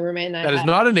 Lauren, my roommate, and I. That is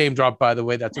not a name drop, by the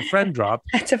way. That's a friend drop.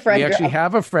 That's a friend. We actually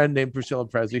have a friend named Priscilla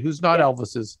Presley, who's not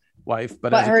Elvis's wife,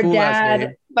 but has her a cool dad. last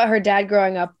name. But her dad,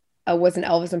 growing up, was an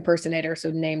Elvis impersonator,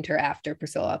 so named her after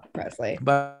Priscilla Presley.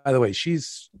 By the way,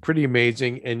 she's pretty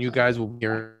amazing, and you guys will be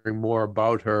hearing more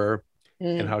about her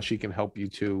and how she can help you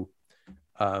too,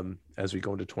 as we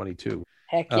go into 22.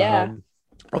 Heck yeah.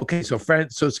 Okay, so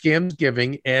Scams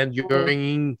Giving, and you're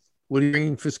bringing, what are you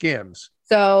bringing for Scams?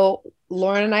 So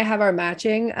Lauren and I have our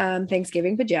matching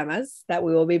Thanksgiving pajamas that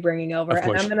we will be bringing over. Of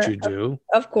course, you do.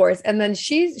 Of course. And then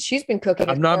she's been cooking.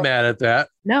 I'm not mad at that.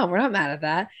 No, we're not mad at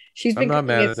that. She's been cooking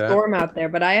a storm out there,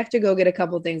 but I have to go get a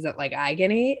couple things that like I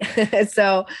can eat.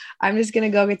 So I'm just gonna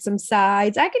go get some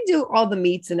sides. I can do all the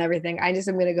meats and everything. I just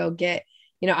am gonna go get,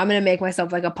 I'm gonna make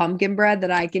myself like a pumpkin bread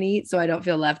that I can eat so I don't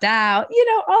feel left out.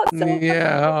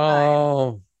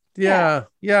 Yeah.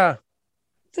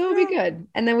 So it'll be good.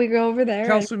 And then we go over there.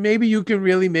 Kelsey, maybe you can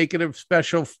really make it a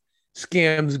special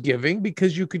Scams giving,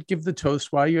 because you could give the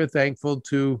toast why you're thankful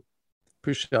to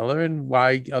Priscilla and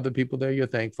why other people there you're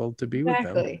thankful to be with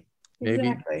them.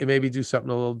 Maybe do something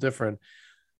a little different.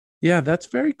 Yeah, that's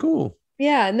very cool.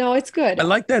 Yeah, no, it's good. I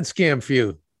like that scam for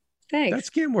you. Thanks. That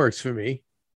scam works for me.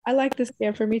 I like this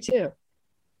scam for me too.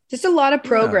 Just a lot of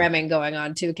programming going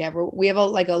on too, Kev. We have a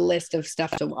list of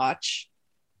stuff to watch.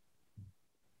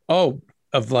 Oh,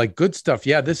 of like good stuff.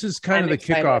 Yeah, this is kind of the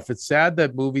kickoff. It's sad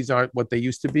that movies aren't what they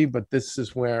used to be, but this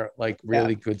is where like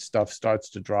really good stuff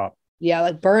starts to drop. Yeah,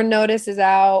 like Burn Notice is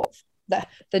out.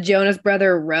 The Jonas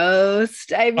Brother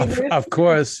roast. I mean, of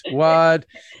course. What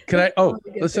can I? Oh,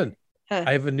 listen,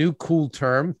 I have a new cool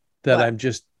term that I'm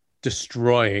just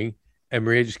destroying, and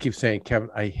Maria just keeps saying, "Kevin,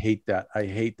 I hate that. I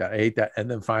hate that. I hate that." And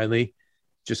then finally,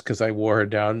 just because I wore her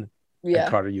down, I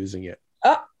caught her using it.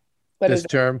 Oh, this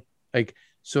term, like.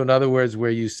 So in other words, where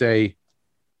you say,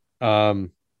 have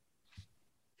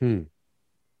you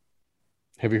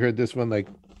heard this one? Like,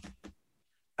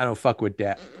 I don't fuck with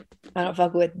that. I don't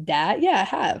fuck with that. Yeah, I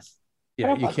have.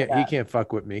 Yeah, you can't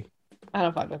fuck with me. I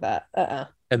don't fuck with that.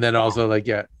 And then also like,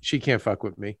 she can't fuck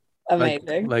with me.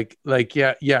 Amazing.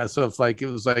 Yeah. So it's like, it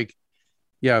was like,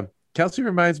 Kelsey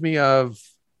reminds me of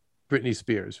Britney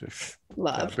Spears.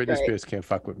 Love. Britney Spears can't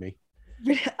fuck with me.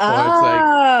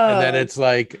 And then it's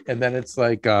like,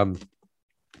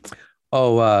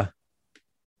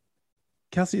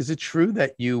 Kelsey, is it true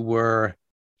that you were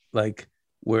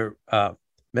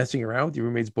messing around with your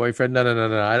roommate's boyfriend?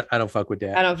 No. I don't fuck with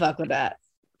that. I don't fuck with that.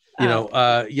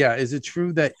 Is it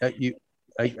true that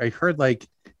I heard like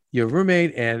your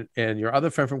roommate and your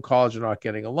other friend from college are not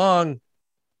getting along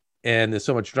and there's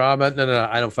so much drama? No,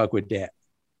 I don't fuck with that.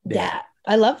 Yeah,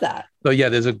 I love that. So yeah,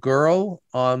 there's a girl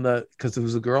because there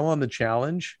was a girl on the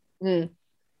challenge, and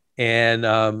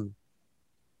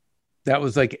that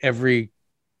was like every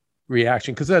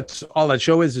reaction, because that's all that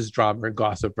show is drama and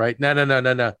gossip, right? No.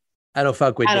 I don't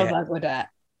fuck with that. I don't fuck with that.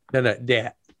 No,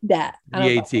 that. That.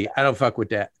 I don't fuck with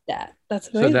that. That. That's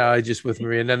amazing. So now I just with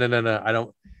Maria. No. I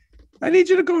don't. I need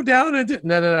you to go down and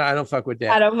no. I don't fuck with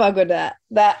that. I don't fuck with that.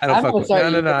 That. I don't fuck with.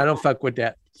 No. I don't fuck with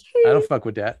that. I don't fuck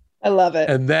with that. I love it.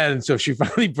 And then, so she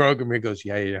finally broke him and goes,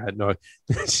 yeah, no.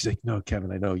 She's like, no,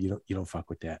 Kevin, I know you don't fuck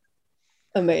with that.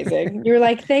 Amazing. You're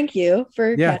like, thank you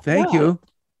for. Yeah, thank you.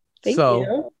 Thank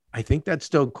you. I think that's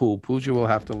still cool. Pooja will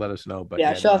have to let us know, but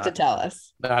she'll have to tell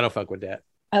us. No, I don't fuck with that.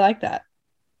 I like that.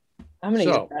 I'm gonna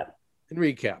get that. In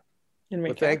recap,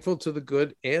 we're thankful to the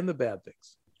good and the bad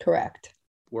things. Correct.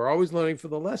 We're always learning for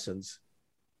the lessons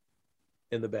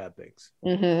in the bad things.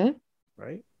 Mm-hmm.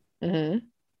 Right. Mm-hmm.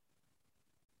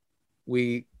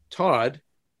 Todd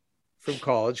from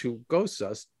college, who ghosts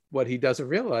us, what he doesn't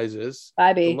realize is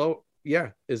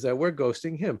is that we're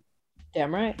ghosting him.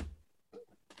 Damn right.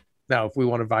 Now, if we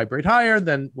want to vibrate higher,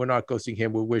 then we're not ghosting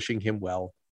him. We're wishing him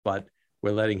well, but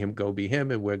we're letting him go be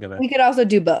him, and we could also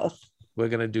do both. We're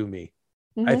gonna do me.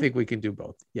 Mm-hmm. I think we can do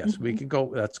both. Yes, we can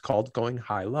go. That's called going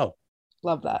high-low.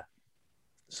 Love that.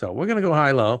 So we're gonna go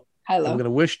high-low. High-low. I'm gonna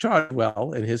wish Todd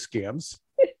well in his scams,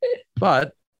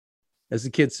 but as the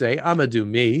kids say, I'm gonna do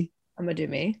me. I'm gonna do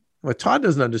me. What Todd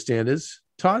doesn't understand is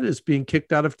Todd is being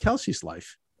kicked out of Kelsey's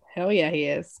life. Hell yeah, he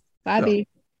is. Bye, B.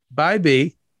 Bye,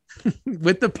 B.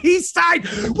 With the peace sign.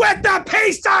 With the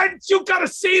peace signs. You got to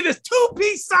see this. 2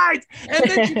 peace signs. And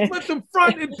then she flipped them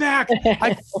front and back.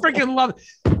 I freaking love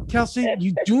it. Kelsey,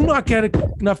 you do not get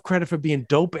enough credit for being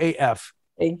dope AF.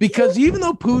 Because even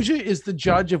though Pooja is the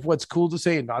judge of what's cool to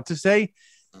say and not to say,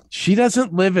 she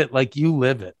doesn't live it like you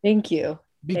live it. Thank you.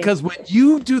 Because when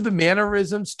you do the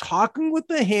mannerisms, talking with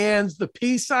the hands, the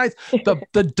peace signs,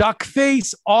 the duck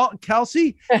face, all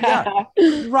Kelsey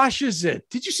rushes it.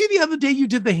 Did you see the other day you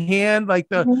did the hand, like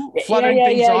the fluttering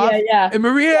things off? Yeah. And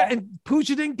Maria and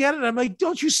Pooja didn't get it. I'm like,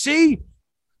 don't you see?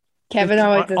 Kevin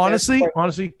always honestly,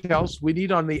 Kels, we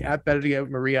need on the app Better Together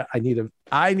with Maria. I need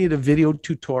a video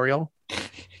tutorial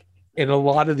in a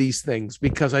lot of these things,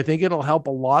 because I think it'll help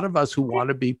a lot of us who want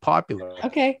to be popular.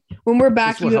 Okay. When we're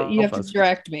back, you have to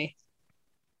direct me.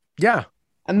 Yeah.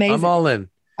 Amazing. I'm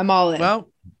all in.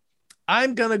 Well,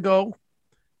 I'm going to go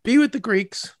be with the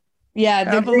Greeks. Yeah.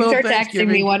 The Greeks are texting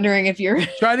me wondering if you're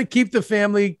try to keep the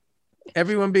family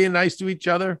everyone being nice to each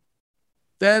other.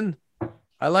 Then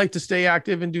I like to stay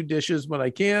active and do dishes when I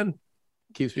can.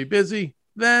 Keeps me busy.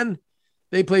 Then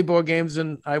they play board games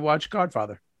and I watch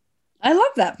Godfather. I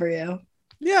love that for you.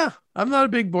 Yeah, I'm not a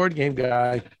big board game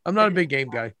guy. I'm not a big game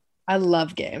guy. I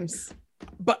love games.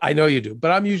 But I know you do.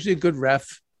 But I'm usually a good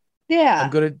ref. Yeah. I'm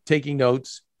good at taking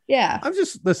notes. Yeah. I'm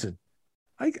just, listen,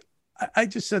 I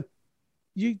just said,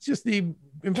 you just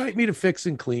invite me to fix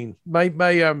and clean. My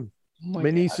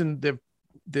niece and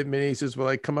my nieces will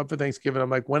like come up for Thanksgiving. I'm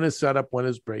like, when is setup? When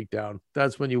is breakdown?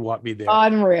 That's when you want me there.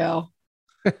 Unreal.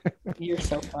 You're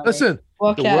so funny. Listen,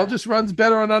 the world just runs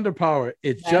better on Underpower.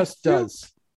 It just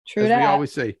does. True. As we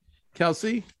always say.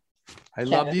 Kelsey, I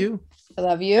love you. I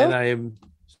love you. And I am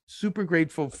super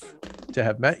grateful to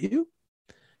have met you.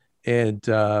 And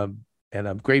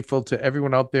I'm grateful to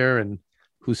everyone out there and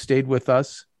who stayed with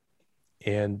us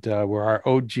and were our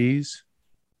OGs.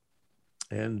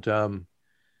 And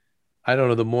I don't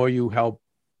know, the more you help,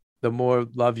 the more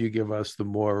love you give us, the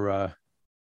more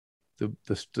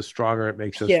the stronger it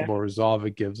makes us, the more resolve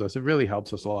it gives us. It really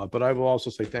helps us a lot. But I will also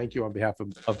say thank you on behalf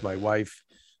of my wife,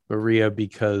 Maria,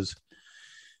 because,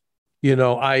 you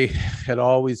know, I had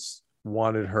always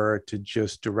wanted her to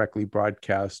just directly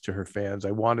broadcast to her fans.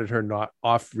 I wanted her not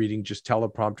off reading just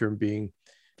teleprompter and being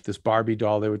this Barbie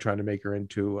doll they were trying to make her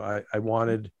into. I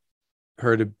wanted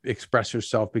her to express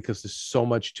herself because there's so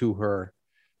much to her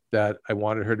that I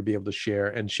wanted her to be able to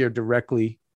share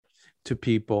directly to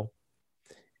people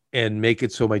and make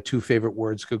it so my two favorite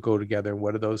words could go together. And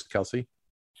what are those, Kelsey?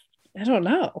 I don't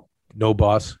know. No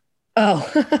boss. Oh.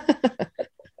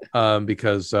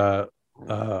 Because I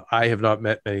have not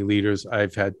met many leaders.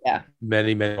 I've had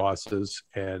many bosses,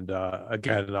 and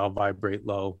again, I'll vibrate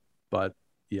low. But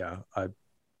yeah, they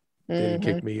didn't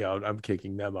kick me out. I'm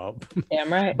kicking them out.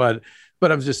 Damn right. But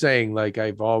I'm just saying, like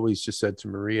I've always just said to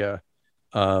Maria,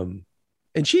 and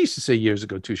she used to say years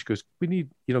ago too. She goes, "We need,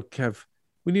 Kev,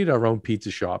 we need our own pizza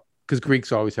shop because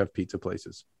Greeks always have pizza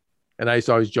places." And I used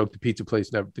to always joke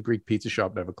the Greek pizza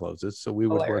shop never closes. So we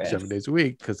would work 7 days a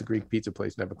week because the Greek pizza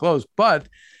place never closed. But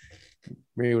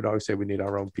Maria would always say we need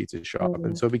our own pizza shop.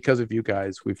 And so because of you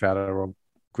guys, we've had our own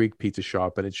Greek pizza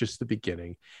shop, and it's just the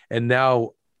beginning. And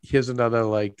now here's another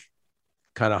like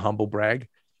kind of humble brag.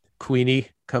 Queenie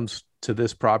comes to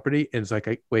this property and it's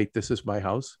like, wait, this is my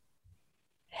house.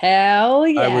 Hell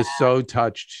yeah. I was so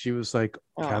touched. She was like,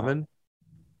 Kevin,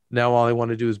 now all I want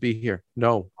to do is be here.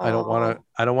 No, I don't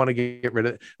want to get rid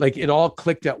of it. Like it all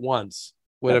clicked at once.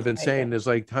 What I've been saying is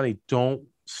like, honey, don't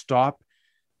stop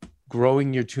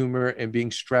growing your tumor and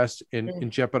being stressed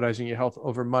and jeopardizing your health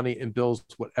over money and bills,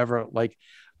 whatever. Like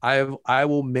I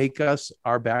will make us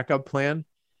our backup plan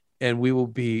and we will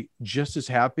be just as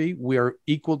happy. We are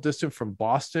equal distance from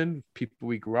Boston, people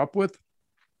we grew up with,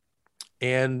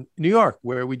 and New York,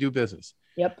 where we do business.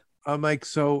 Yep. I'm like,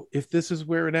 so if this is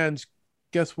where it ends,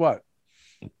 guess what?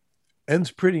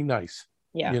 Ends pretty nice.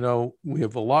 Yeah. We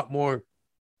have a lot more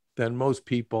than most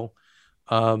people,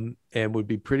 and would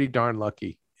be pretty darn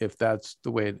lucky if that's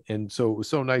the way. And so it was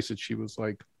so nice that she was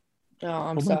like,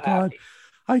 I'm oh so my God, happy.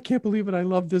 I can't believe it. I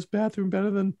love this bathroom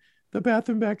better than the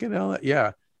bathroom back in LA.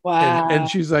 Yeah. Wow. And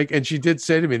she's like, and she did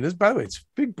say to me, and this, by the way, it's a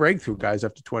big breakthrough, guys,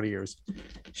 after 20 years.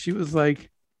 She was like,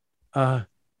 don't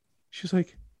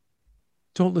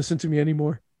listen to me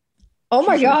anymore. Oh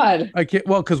my God. I can't.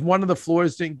 Well, because one of the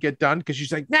floors didn't get done because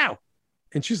she's like, now.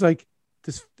 And she's like,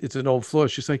 it's an old floor.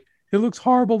 She's like, it looks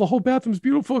horrible. The whole bathroom's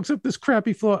beautiful except this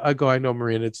crappy floor. I go, I know,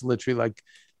 Maria. And it's literally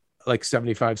like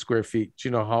 75 square feet. Do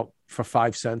you know how for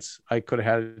 5 cents I could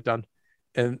have had it done?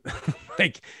 And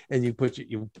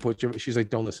she's like,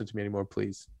 don't listen to me anymore,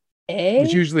 please.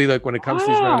 Which usually like when it comes to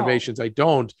these renovations, I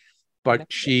don't,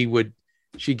 but she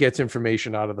gets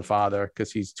information out of the father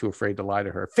because he's too afraid to lie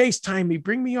to her. FaceTime me,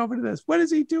 bring me over to this. What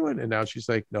is he doing? And now she's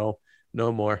like, no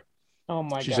more. Oh my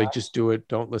God. She's like, just do it.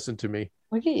 Don't listen to me.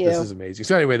 Look at you. This is amazing.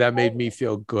 So anyway, that made me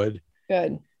feel good.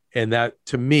 Good. And that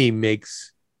to me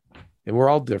makes, and we're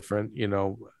all different,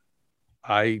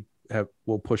 I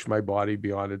will push my body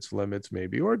beyond its limits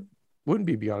maybe, or wouldn't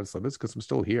be beyond its limits because I'm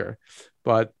still here.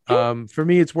 But for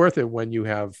me, it's worth it when you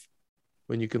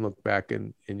can look back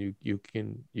and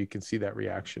you can see that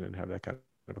reaction and have that kind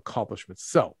of accomplishment.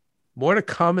 So more to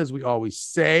come, as we always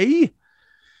say.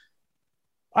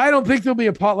 I don't think there'll be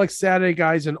a potluck Saturday,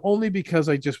 guys, and only because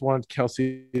I just want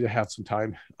Kelsey to have some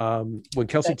time. When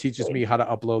Kelsey teaches me how to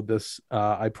upload this,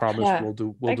 I promise we'll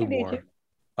do more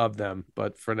of them.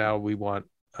 But for now, I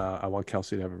want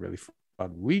Kelsey to have a really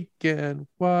fun weekend.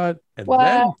 Then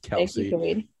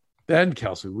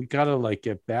Kelsey, we gotta like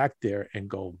get back there and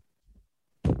go.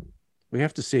 We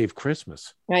have to save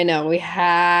Christmas. I know. We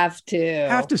have to.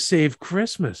 Have to save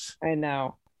Christmas. I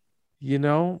know. You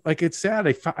know, like it's sad.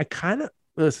 I kind of,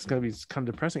 this is going to be kind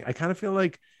of depressing. I kind of feel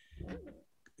like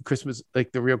Christmas,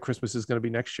 like the real Christmas is going to be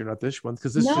next year, not this one,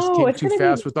 because this just came too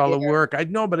fast with all the work. I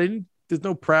know, but I didn't, there's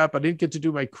no prep. I didn't get to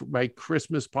do my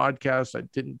Christmas podcast.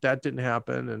 That didn't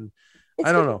happen. And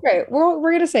I don't know. Great. We're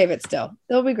going to save it still.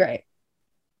 It'll be great.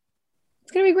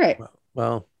 It's going to be great.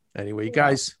 Well, anyway, you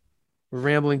guys, we're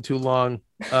rambling too long.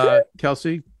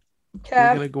 Kelsey,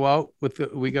 we're going to go out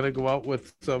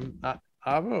with some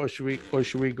Ava, or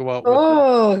should we go out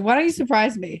with why don't you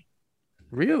surprise me?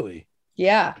 Really?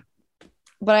 Yeah.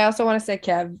 But I also want to say,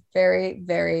 Kev, very,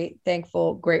 very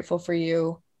thankful, grateful for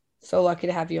you. So lucky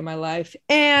to have you in my life.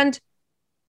 And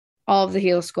all of the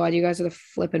Heel Squad. You guys are the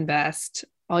flipping best.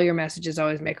 All your messages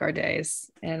always make our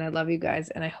days. And I love you guys.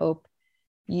 And I hope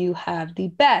you have the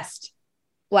best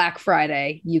Black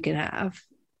Friday you can have.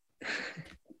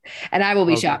 And I will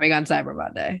be shopping on Cyber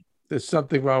Monday. There's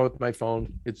something wrong with my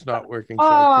phone. It's not working. So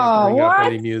I can't bring up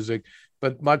any music.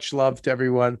 But much love to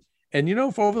everyone. And, you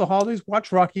know, for over the holidays,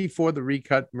 watch Rocky IV the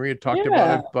recut. Maria talked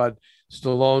about it, but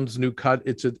Stallone's new cut,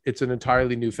 it's an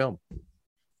entirely new film.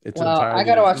 I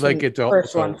got to watch the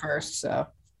first one first. So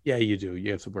yeah, you do.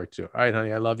 You have to work too. All right,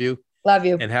 honey. I love you. Love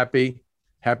you. And happy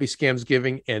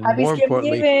Scamsgiving. And more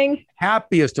importantly,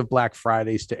 happiest of Black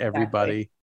Fridays to everybody.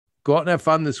 Exactly. Go out and have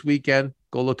fun this weekend.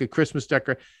 Go look at Christmas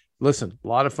decorations. Listen, a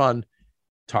lot of fun.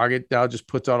 Target now just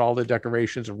puts out all the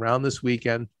decorations around this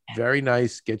weekend. Very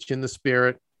nice. Get you in the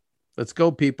spirit. Let's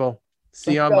go, people.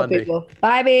 See you on Monday. People.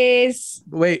 Bye, bees.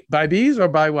 Wait, bye, bees or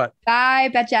bye what? Bye,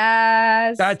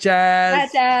 betches.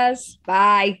 Betches.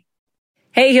 Bye.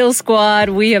 Hey, Heel Squad.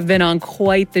 We have been on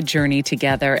quite the journey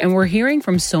together, and we're hearing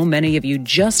from so many of you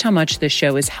just how much this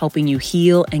show is helping you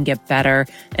heal and get better,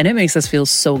 and it makes us feel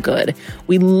so good.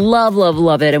 We love, love,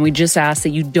 love it, and we just ask that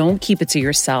you don't keep it to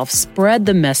yourself. Spread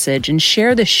the message and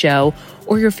share the show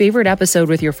or your favorite episode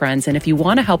with your friends. And if you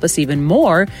want to help us even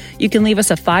more, you can leave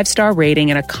us a 5-star rating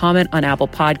and a comment on Apple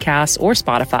Podcasts or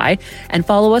Spotify, and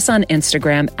follow us on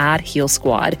Instagram at Heel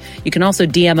Squad. You can also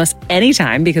DM us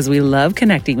anytime because we love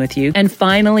connecting with you. And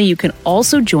finally, you can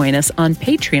also join us on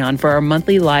Patreon for our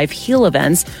monthly live heel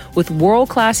events with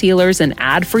world-class healers and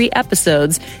ad-free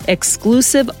episodes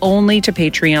exclusive only to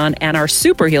Patreon and our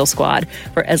Super Heel Squad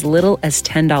for as little as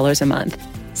 $10 a month.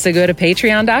 So go to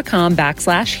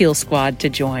patreon.com/Heel Squad to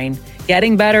join.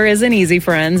 Getting better isn't easy,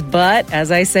 friends, but as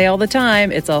I say all the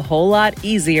time, it's a whole lot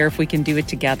easier if we can do it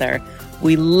together.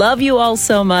 We love you all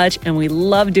so much, and we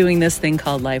love doing this thing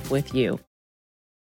called life with you.